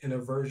like an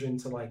aversion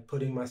to like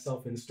putting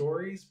myself in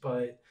stories,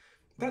 but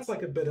that's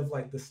like a bit of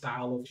like the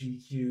style of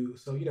GQ.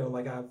 So,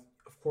 like I've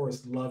of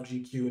course loved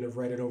GQ and have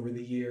read it over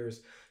the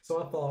years.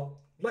 So I thought,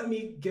 let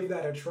me give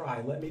that a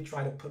try. Let me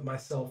try to put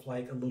myself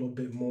like a little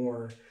bit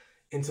more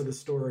into the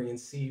story and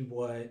see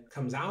what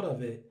comes out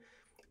of it.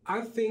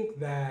 I think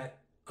that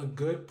a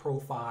good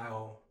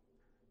profile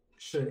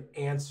should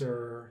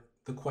answer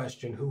the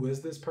question, who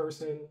is this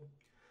person?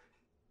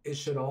 It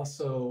should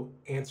also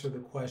answer the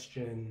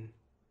question,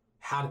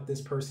 how did this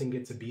person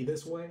get to be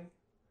this way?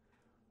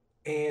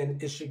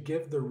 And it should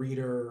give the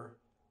reader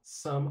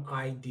some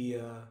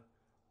idea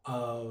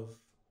of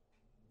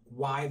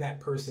why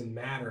that person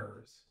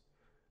matters.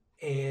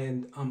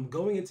 And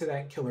going into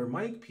that Killer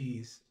Mike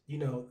piece,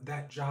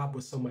 that job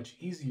was so much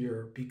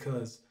easier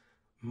because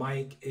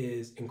Mike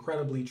is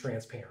incredibly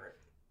transparent.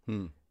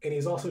 And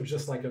he's also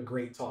just like a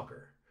great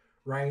talker,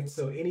 right?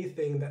 So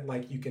anything that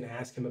like you can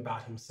ask him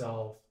about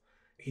himself,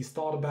 he's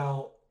thought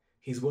about,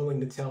 he's willing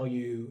to tell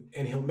you,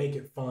 and he'll make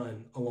it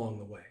fun along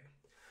the way.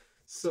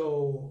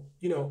 So,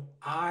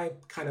 I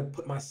kind of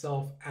put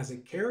myself as a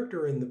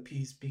character in the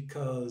piece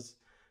because,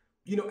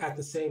 at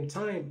the same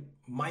time,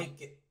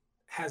 Mike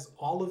has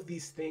all of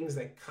these things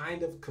that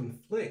kind of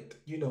conflict,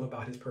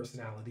 about his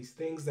personalities,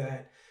 things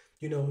that,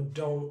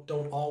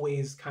 don't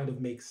always kind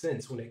of make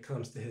sense when it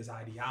comes to his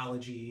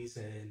ideologies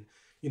and,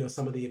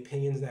 some of the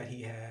opinions that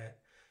he had.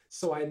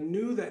 So I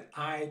knew that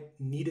I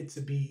needed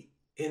to be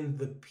in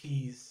the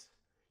piece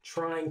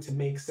trying to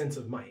make sense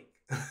of Mike,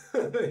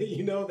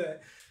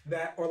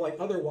 that or like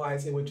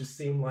otherwise it would just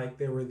seem like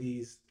there were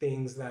these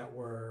things that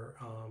were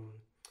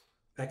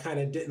that kind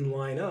of didn't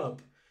line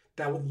up,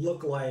 that would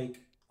look like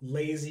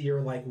lazy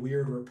or like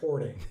weird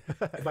reporting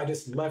if I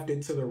just left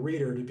it to the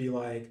reader to be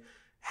like,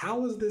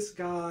 how is this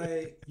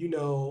guy,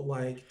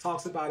 like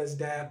talks about his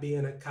dad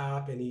being a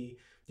cop and he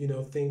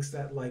thinks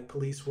that like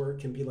police work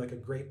can be like a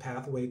great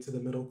pathway to the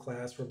middle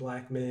class for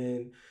Black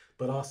men,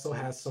 but also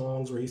has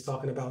songs where he's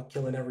talking about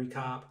killing every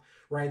cop,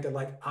 right? That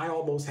like I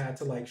almost had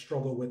to like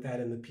struggle with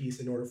that in the piece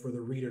in order for the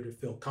reader to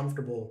feel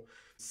comfortable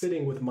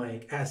sitting with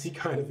Mike as he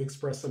kind of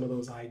expressed some of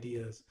those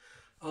ideas.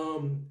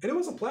 And it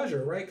was a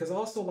pleasure, right? Because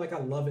also like I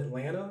love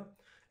Atlanta.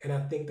 And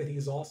I think that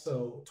he's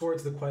also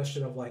towards the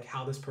question of like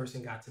how this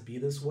person got to be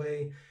this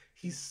way.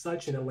 He's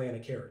such an Atlanta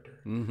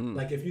character. Mm-hmm.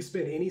 Like if you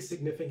spend any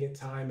significant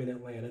time in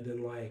Atlanta,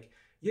 then like,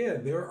 yeah,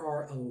 there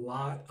are a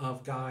lot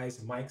of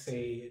guys Mike's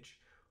age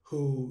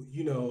who,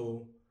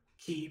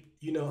 keep,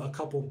 a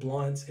couple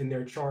blunts in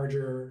their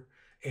Charger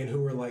and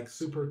who are like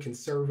super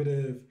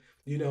conservative,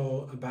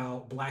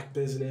 about Black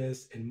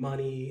business and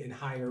money and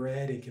higher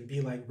ed and can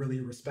be like really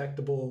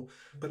respectable,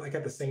 but like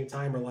at the same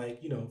time are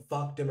like,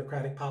 fuck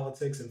democratic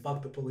politics and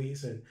fuck the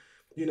police and,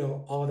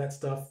 all of that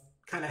stuff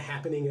kind of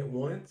happening at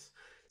once.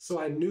 So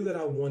I knew that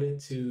I wanted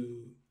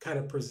to kind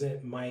of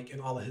present Mike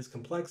and all of his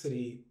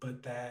complexity,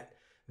 but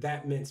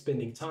that meant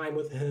spending time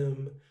with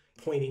him,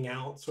 pointing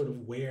out sort of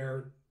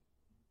where,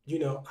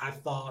 I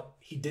thought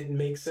he didn't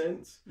make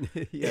sense.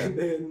 Yeah.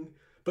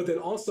 But then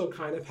also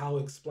kind of how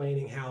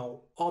explaining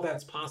how all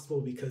that's possible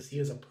because he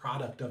is a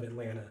product of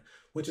Atlanta,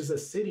 which is a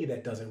city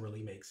that doesn't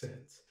really make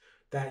sense.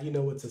 That,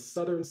 it's a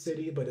southern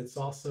city, but it's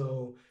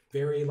also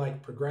very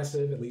like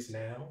progressive, at least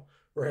now,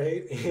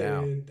 right?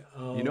 And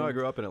I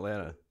grew up in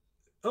Atlanta.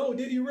 Oh,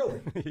 did you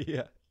really?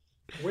 Yeah.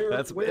 Where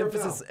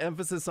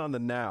emphasis on the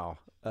now.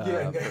 For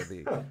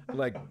the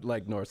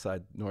like north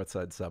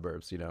side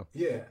suburbs,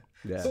 Yeah.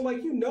 So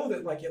like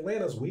that like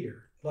Atlanta's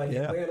weird. Like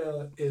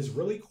Atlanta is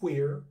really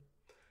queer.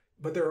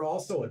 But there are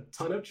also a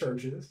ton of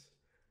churches.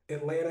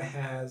 Atlanta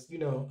has,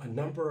 a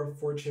number of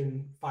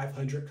Fortune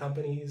 500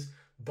 companies,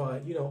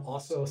 but,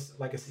 also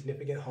like a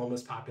significant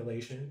homeless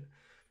population,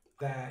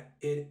 that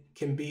it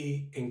can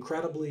be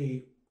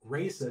incredibly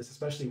racist,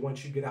 especially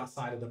once you get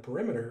outside of the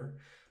perimeter.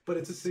 But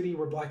it's a city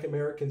where Black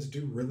Americans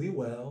do really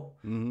well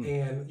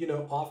and,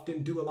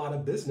 often do a lot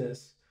of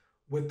business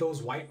with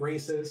those white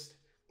racists,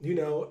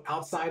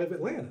 outside of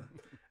Atlanta.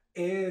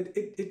 And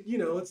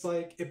it's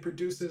like it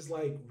produces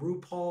like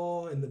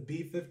RuPaul and the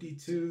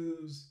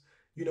B-52s,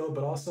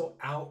 but also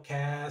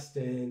Outkast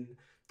and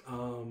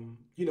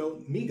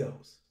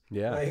Migos.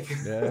 Yeah. Like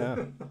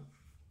Yeah.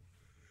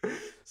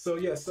 so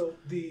yeah, so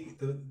the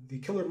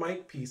Killer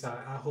Mike piece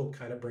I hope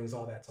kind of brings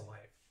all that to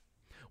life.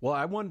 Well,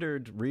 I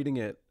wondered reading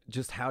it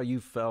just how you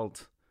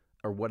felt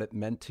or what it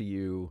meant to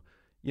you,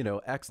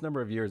 X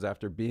number of years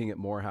after being at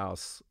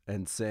Morehouse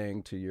and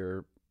saying to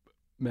your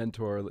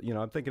mentor,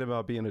 I'm thinking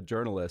about being a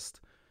journalist.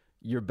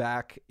 You're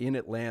back in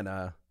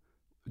Atlanta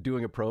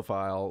doing a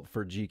profile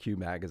for GQ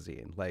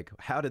magazine. Like,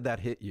 how did that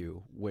hit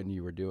you when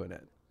you were doing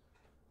it?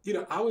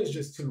 I was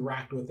just too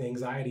racked with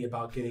anxiety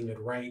about getting it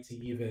right to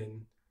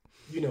even,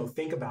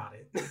 think about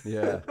it.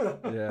 Yeah.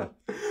 Yeah.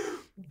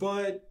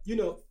 But,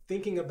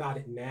 thinking about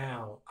it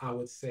now, I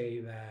would say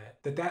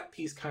that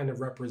piece kind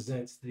of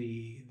represents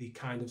the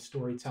kind of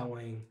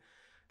storytelling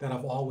that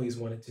I've always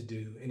wanted to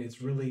do. And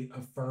it's really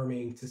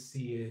affirming to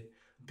see it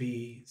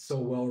be so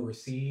well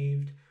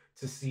received,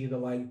 to see the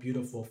like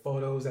beautiful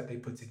photos that they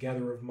put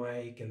together of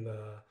Mike and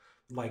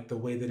the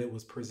way that it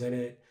was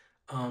presented.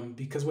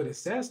 Because what it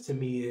says to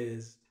me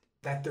is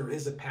that there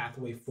is a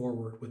pathway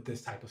forward with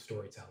this type of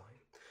storytelling,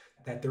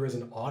 that there is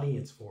an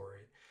audience for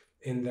it,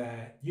 and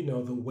that,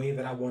 the way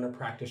that I want to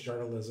practice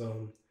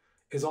journalism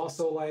is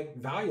also like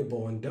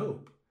valuable and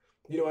dope.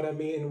 You know what I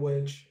mean?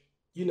 Which,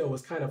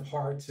 is kind of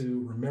hard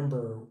to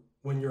remember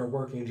when you're a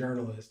working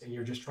journalist and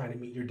you're just trying to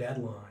meet your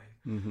deadline.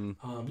 Mm-hmm.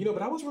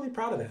 But I was really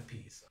proud of that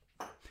piece.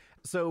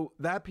 So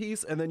that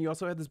piece, and then you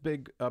also had this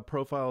big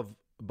profile of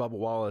Bubba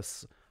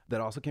Wallace that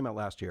also came out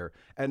last year.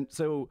 And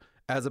so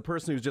as a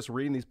person who's just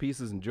reading these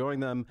pieces, enjoying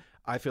them,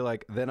 I feel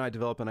like then I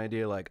develop an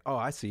idea like, oh,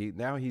 I see.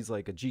 Now he's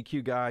like a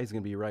GQ guy. He's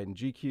going to be writing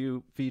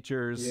GQ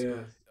features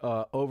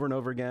over and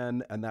over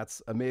again. And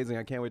that's amazing.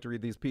 I can't wait to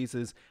read these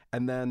pieces.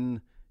 And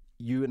then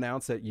you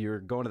announce that you're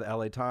going to the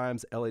LA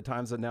Times. LA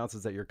Times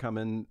announces that you're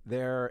coming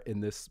there in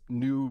this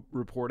new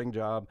reporting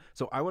job.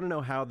 So I want to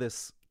know how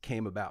this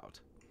came about.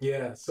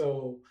 Yeah.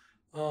 So,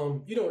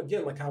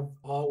 again, like I've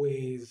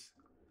always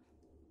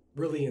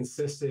really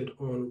insisted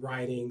on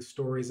writing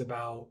stories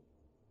about,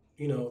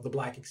 the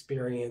Black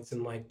experience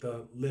and like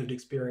the lived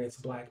experience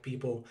of Black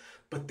people.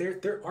 But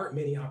there aren't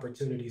many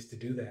opportunities to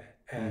do that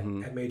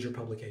at major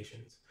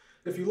publications.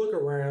 If you look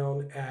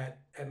around at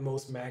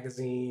most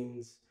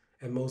magazines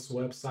and most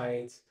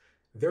websites,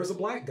 there's a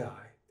Black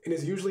guy, and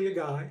it's usually a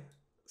guy.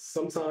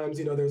 Sometimes,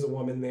 there's a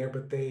woman there,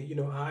 but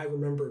I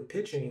remember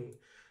pitching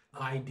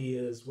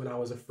ideas when I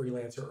was a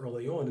freelancer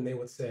early on, and they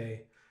would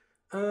say,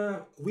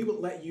 we would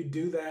let you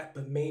do that,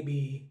 but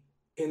maybe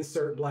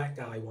insert Black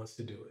guy wants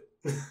to do it.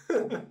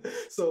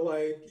 So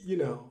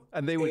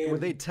and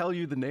would they tell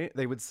you the name?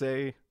 They would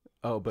say,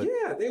 oh, but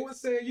yeah, they would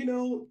say,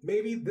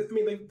 maybe, they're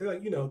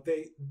like,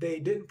 they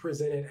didn't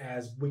present it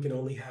as we can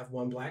only have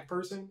one Black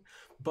person,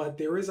 but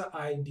there is an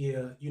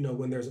idea,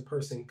 when there's a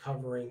person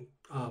covering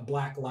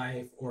Black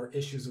life or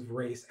issues of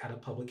race at a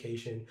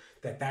publication,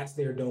 that's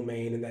their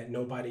domain and that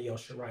nobody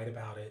else should write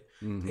about it.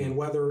 Mm-hmm. And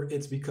whether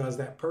it's because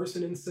that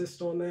person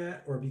insists on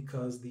that or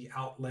because the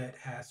outlet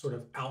has sort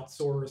of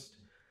outsourced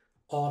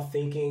all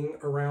thinking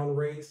around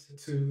race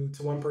to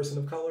one person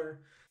of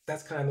color,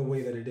 that's kind of the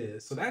way that it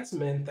is. So that's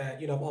meant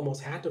that, I've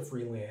almost had to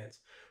freelance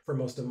for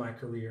most of my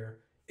career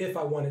if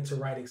I wanted to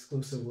write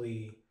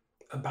exclusively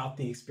about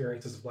the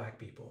experiences of Black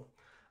people.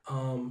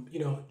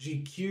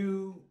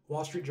 GQ,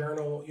 Wall Street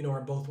Journal,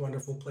 are both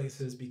wonderful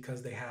places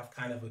because they have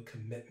kind of a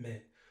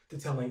commitment to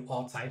telling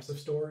all types of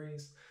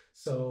stories.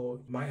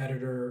 So my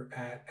editor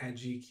at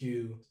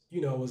GQ,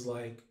 was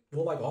like,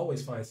 we'll like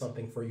always find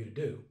something for you to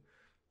do.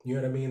 You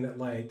know what I mean? That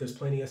like, there's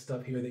plenty of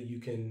stuff here that you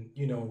can,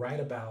 write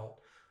about,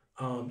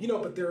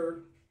 but there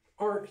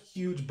aren't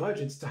huge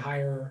budgets to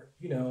hire,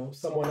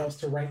 someone else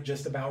to write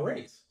just about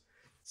race.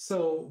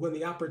 So when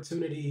the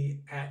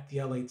opportunity at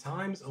the LA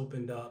Times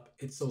opened up,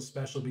 it's so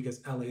special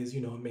because LA is, a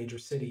major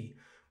city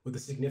with a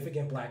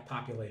significant Black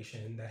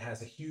population that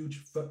has a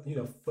huge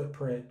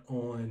footprint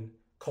on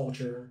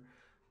culture,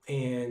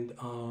 and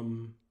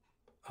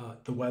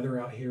the weather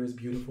out here is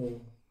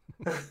beautiful.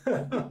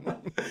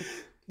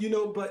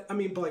 But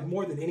like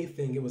more than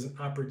anything, it was an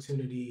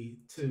opportunity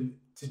to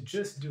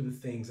just do the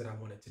things that I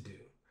wanted to do.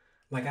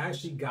 Like I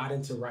actually got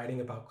into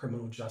writing about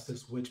criminal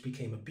justice, which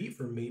became a beat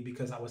for me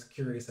because I was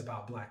curious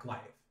about Black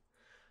life.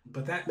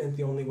 But that meant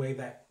the only way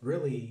that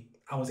really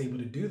I was able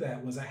to do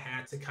that was I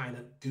had to kind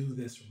of do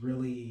this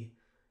really,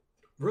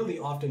 really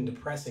often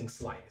depressing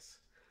slice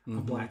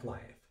of Black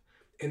life.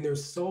 And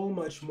there's so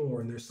much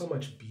more, and there's so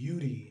much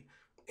beauty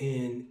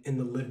in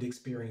the lived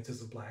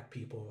experiences of Black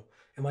people.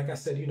 And like I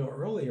said,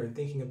 earlier, in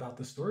thinking about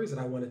the stories that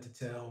I wanted to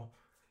tell,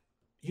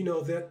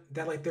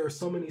 that like there are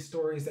so many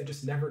stories that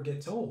just never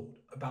get told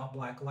about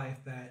Black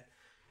life that,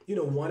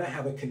 want to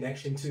have a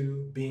connection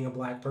to being a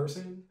Black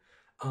person,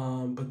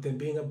 but then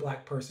being a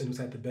Black person who's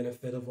had the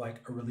benefit of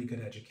like a really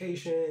good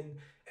education,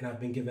 and I've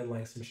been given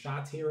like some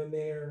shots here and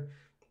there,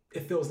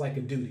 it feels like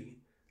a duty.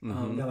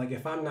 That like,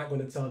 if I'm not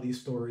going to tell these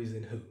stories,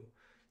 then who?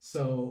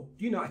 So,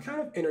 I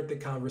kind of entered the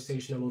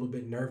conversation a little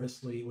bit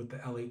nervously with the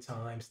LA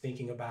Times,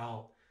 thinking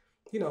about,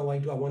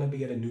 like, do I want to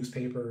be at a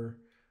newspaper?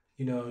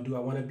 Do I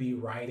want to be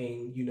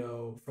writing,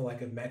 for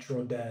like a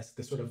Metro desk,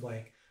 the sort of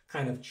like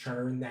kind of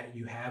churn that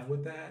you have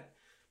with that?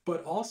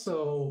 But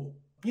also,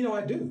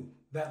 I do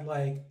that,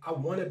 like, I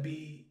want to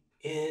be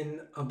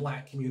in a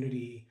Black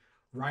community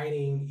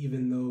writing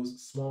even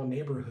those small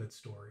neighborhood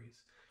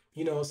stories.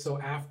 So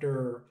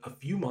after a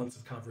few months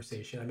of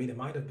conversation, I mean, it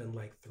might have been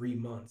like 3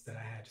 months that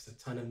I had just a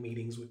ton of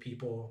meetings with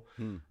people,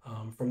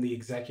 from the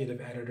executive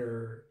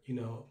editor,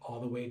 all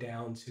the way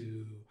down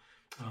to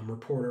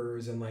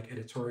reporters and like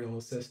editorial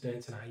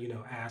assistants. And I,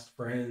 asked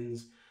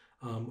friends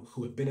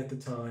who had been at the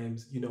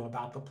Times,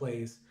 about the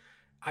place.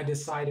 I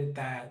decided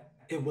that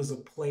it was a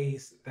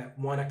place that,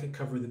 one, I could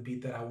cover the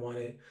beat that I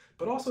wanted,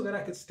 but also that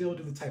I could still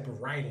do the type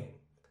of writing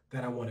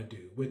that I want to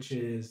do, which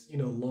is,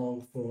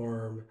 long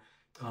form,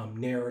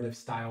 narrative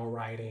style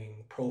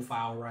writing,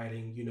 profile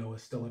writing,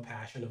 is still a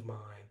passion of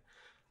mine.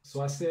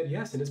 So I said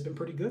yes, and it's been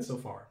pretty good so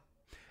far.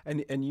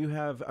 And you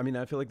have, I mean,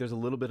 I feel like there's a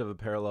little bit of a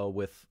parallel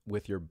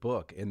with your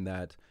book in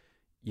that,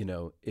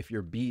 if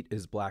your beat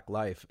is Black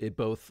life, it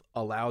both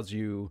allows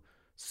you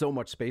so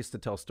much space to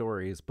tell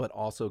stories, but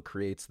also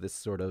creates this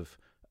sort of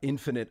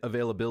infinite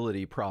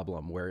availability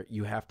problem where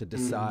you have to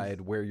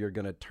decide where you're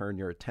going to turn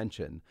your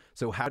attention.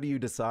 So how do you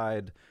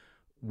decide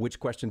which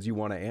questions you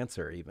want to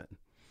answer even?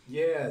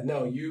 Yeah,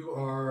 no,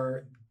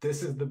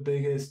 this is the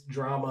biggest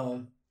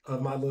drama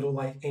of my little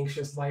like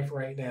anxious life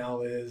right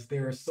now, is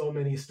there are so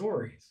many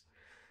stories.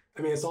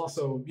 I mean, it's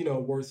also,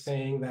 worth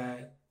saying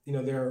that,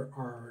 there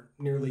are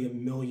nearly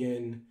 1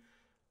 million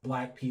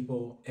Black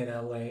people in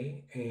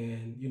LA,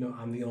 and,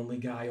 I'm the only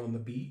guy on the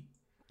beat.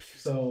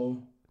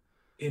 So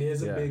it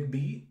is a big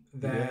beat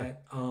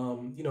that,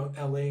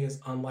 LA is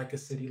unlike a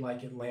city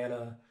like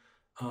Atlanta,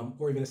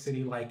 or even a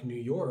city like New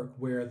York,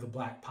 where the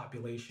Black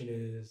population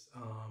is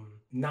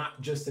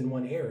not just in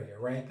one area,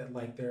 right? That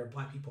like there are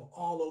Black people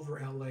all over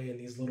LA in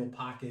these little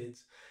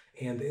pockets,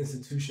 and the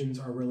institutions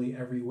are really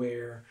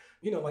everywhere.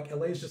 Like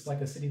LA is just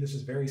like a city that's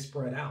just very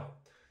spread out.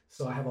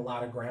 So I have a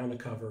lot of ground to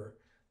cover.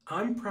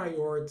 I'm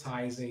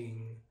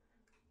prioritizing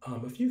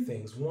a few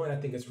things. One, I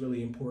think it's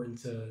really important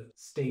to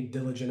stay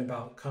diligent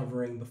about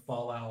covering the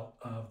fallout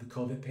of the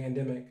COVID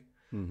pandemic,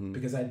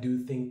 because I do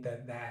think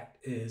that that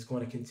is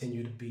going to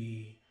continue to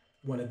be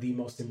one of the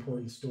most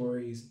important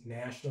stories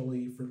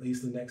nationally for at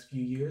least the next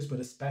few years,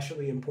 but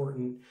especially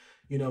important,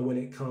 when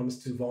it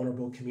comes to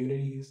vulnerable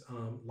communities,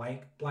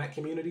 like Black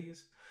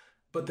communities.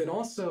 But then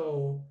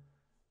also,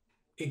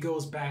 it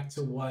goes back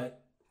to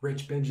what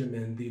Rich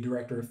Benjamin, the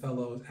director of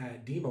fellows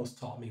at Demos,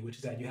 taught me, which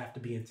is that you have to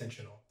be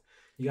intentional.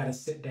 You got to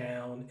sit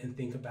down and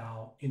think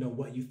about,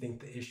 what you think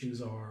the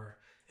issues are,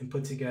 and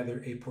put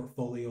together a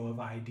portfolio of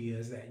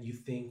ideas that you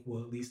think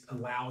will at least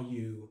allow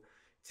you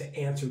to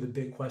answer the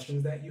big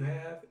questions that you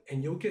have.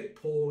 And you'll get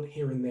pulled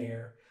here and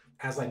there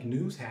as like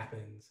news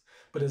happens.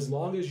 But as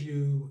long as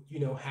you,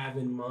 have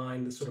in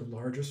mind the sort of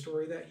larger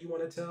story that you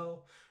want to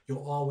tell,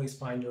 you'll always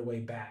find your way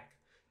back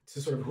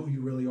to sort of who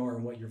you really are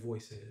and what your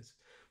voice is.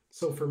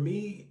 So for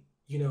me,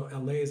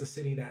 LA is a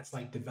city that's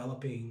like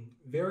developing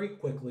very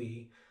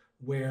quickly,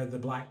 where the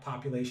Black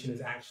population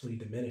is actually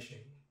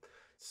diminishing.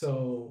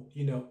 So,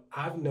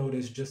 I've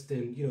noticed just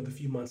in, the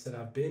few months that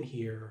I've been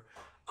here,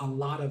 a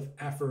lot of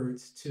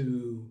efforts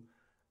to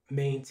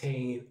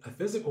maintain a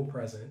physical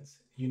presence,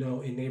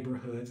 in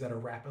neighborhoods that are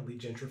rapidly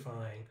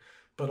gentrifying,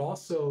 but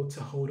also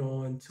to hold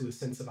on to a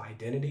sense of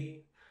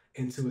identity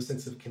and to a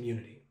sense of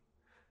community.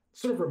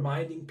 Sort of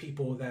reminding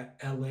people that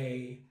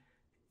LA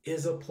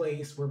is a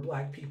place where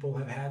Black people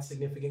have had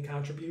significant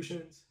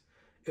contributions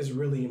is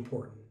really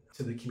important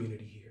to the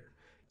community here.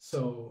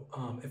 So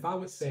if I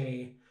would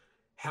say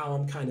how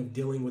I'm kind of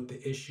dealing with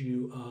the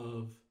issue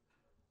of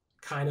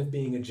kind of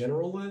being a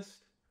generalist,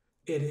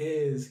 it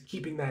is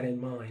keeping that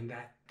in mind,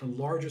 that the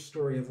larger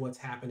story of what's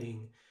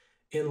happening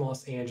in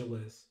Los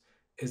Angeles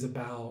is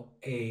about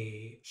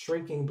a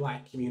shrinking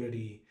Black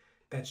community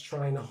that's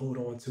trying to hold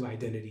on to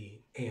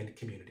identity and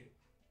community.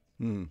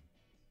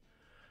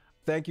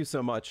 Thank you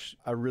so much.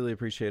 I really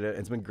appreciate it.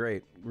 It's been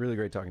great. Really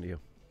great talking to you.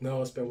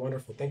 No, it's been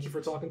wonderful. Thank you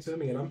for talking to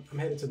me. And I'm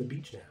headed to the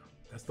beach now.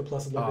 That's the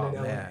plus of living in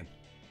LA. Man.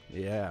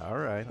 Yeah, all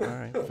right.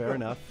 Fair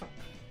enough.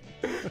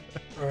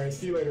 All right,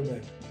 see you later,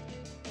 man.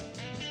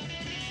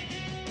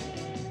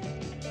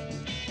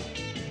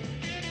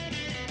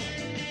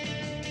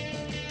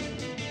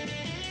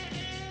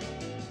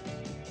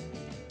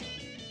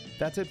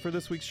 That's it for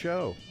this week's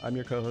show. I'm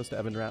your co-host,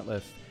 Evan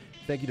Ratliff.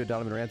 Thank you to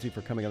Donovan Ramsey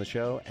for coming on the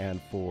show and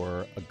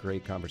for a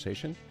great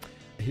conversation.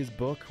 His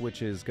book,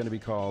 which is going to be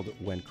called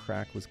When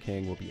Crack Was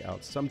King, will be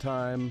out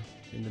sometime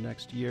in the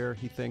next year,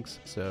 he thinks.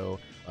 So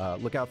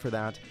look out for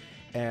that.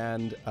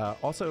 And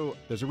also,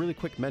 there's a really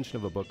quick mention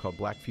of a book called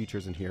Black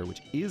Futures in here,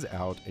 which is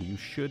out and you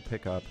should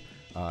pick up.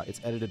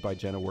 It's edited by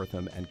Jenna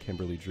Wortham and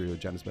Kimberly Drew.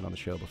 Jenna's been on the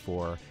show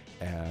before,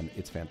 and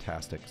it's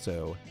fantastic.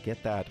 So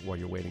get that while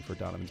you're waiting for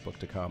Donovan's book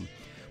to come.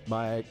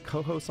 My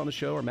co-hosts on the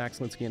show are Max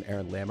Linsky and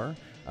Aaron Lammer.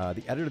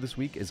 The editor this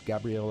week is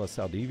Gabriela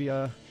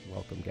Saldivia.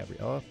 Welcome,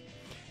 Gabriela.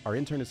 Our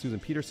intern is Susan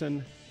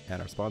Peterson,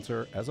 and our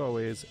sponsor, as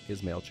always,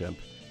 is MailChimp.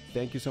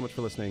 Thank you so much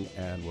for listening,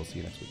 and we'll see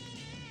you next week.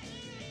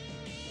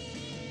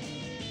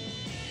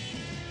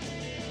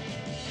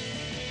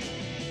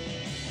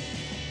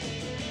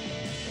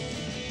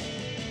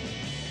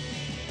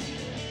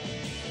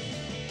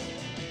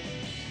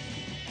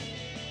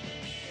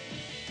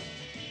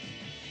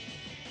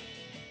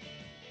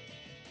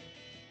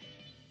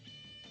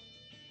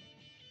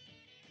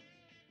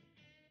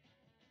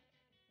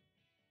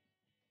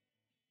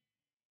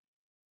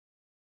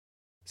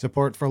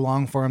 Support for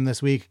Longform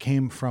this week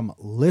came from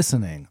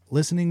Listening.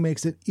 Listening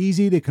makes it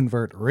easy to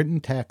convert written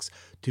text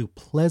to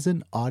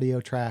pleasant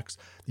audio tracks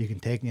that you can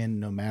take in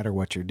no matter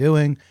what you're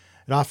doing.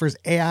 It offers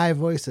AI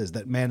voices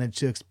that manage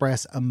to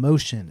express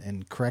emotion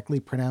and correctly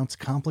pronounce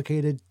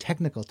complicated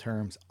technical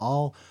terms,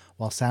 all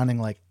while sounding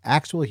like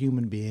actual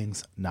human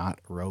beings, not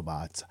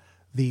robots.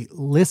 The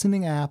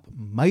Listening app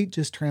might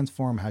just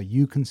transform how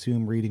you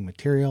consume reading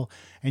material,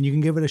 and you can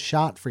give it a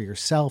shot for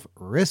yourself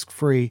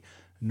risk-free.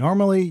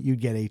 Normally, you'd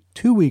get a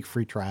 2-week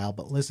free trial,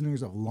 but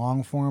listeners of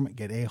Longform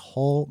get a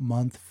whole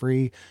month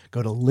free.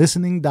 Go to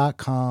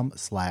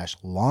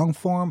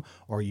listening.com/longform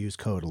or use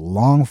code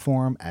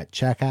LONGFORM at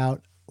checkout.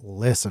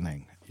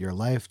 Listening. Your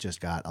life just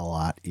got a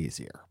lot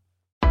easier.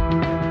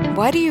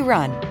 Why do you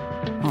run?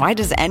 Why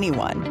does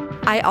anyone?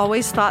 I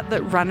always thought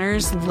that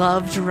runners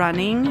loved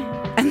running,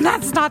 and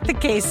that's not the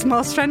case.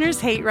 Most runners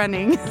hate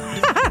running,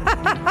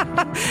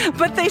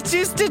 but they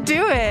choose to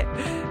do it.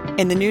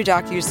 In the new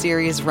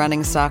docuseries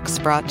Running Sucks,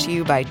 brought to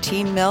you by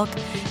Team Milk,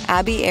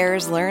 Abby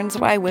Ayers learns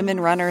why women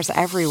runners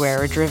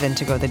everywhere are driven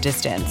to go the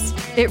distance.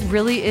 It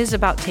really is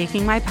about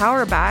taking my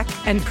power back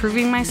and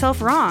proving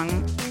myself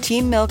wrong.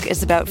 Team Milk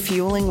is about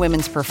fueling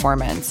women's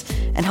performance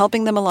and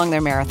helping them along their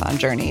marathon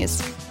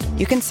journeys.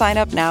 You can sign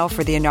up now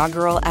for the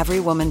inaugural Every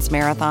Woman's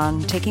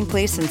Marathon taking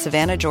place in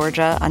Savannah,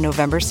 Georgia on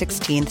November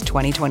 16th,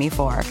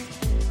 2024.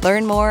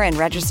 Learn more and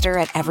register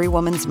at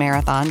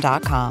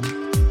everywomansmarathon.com.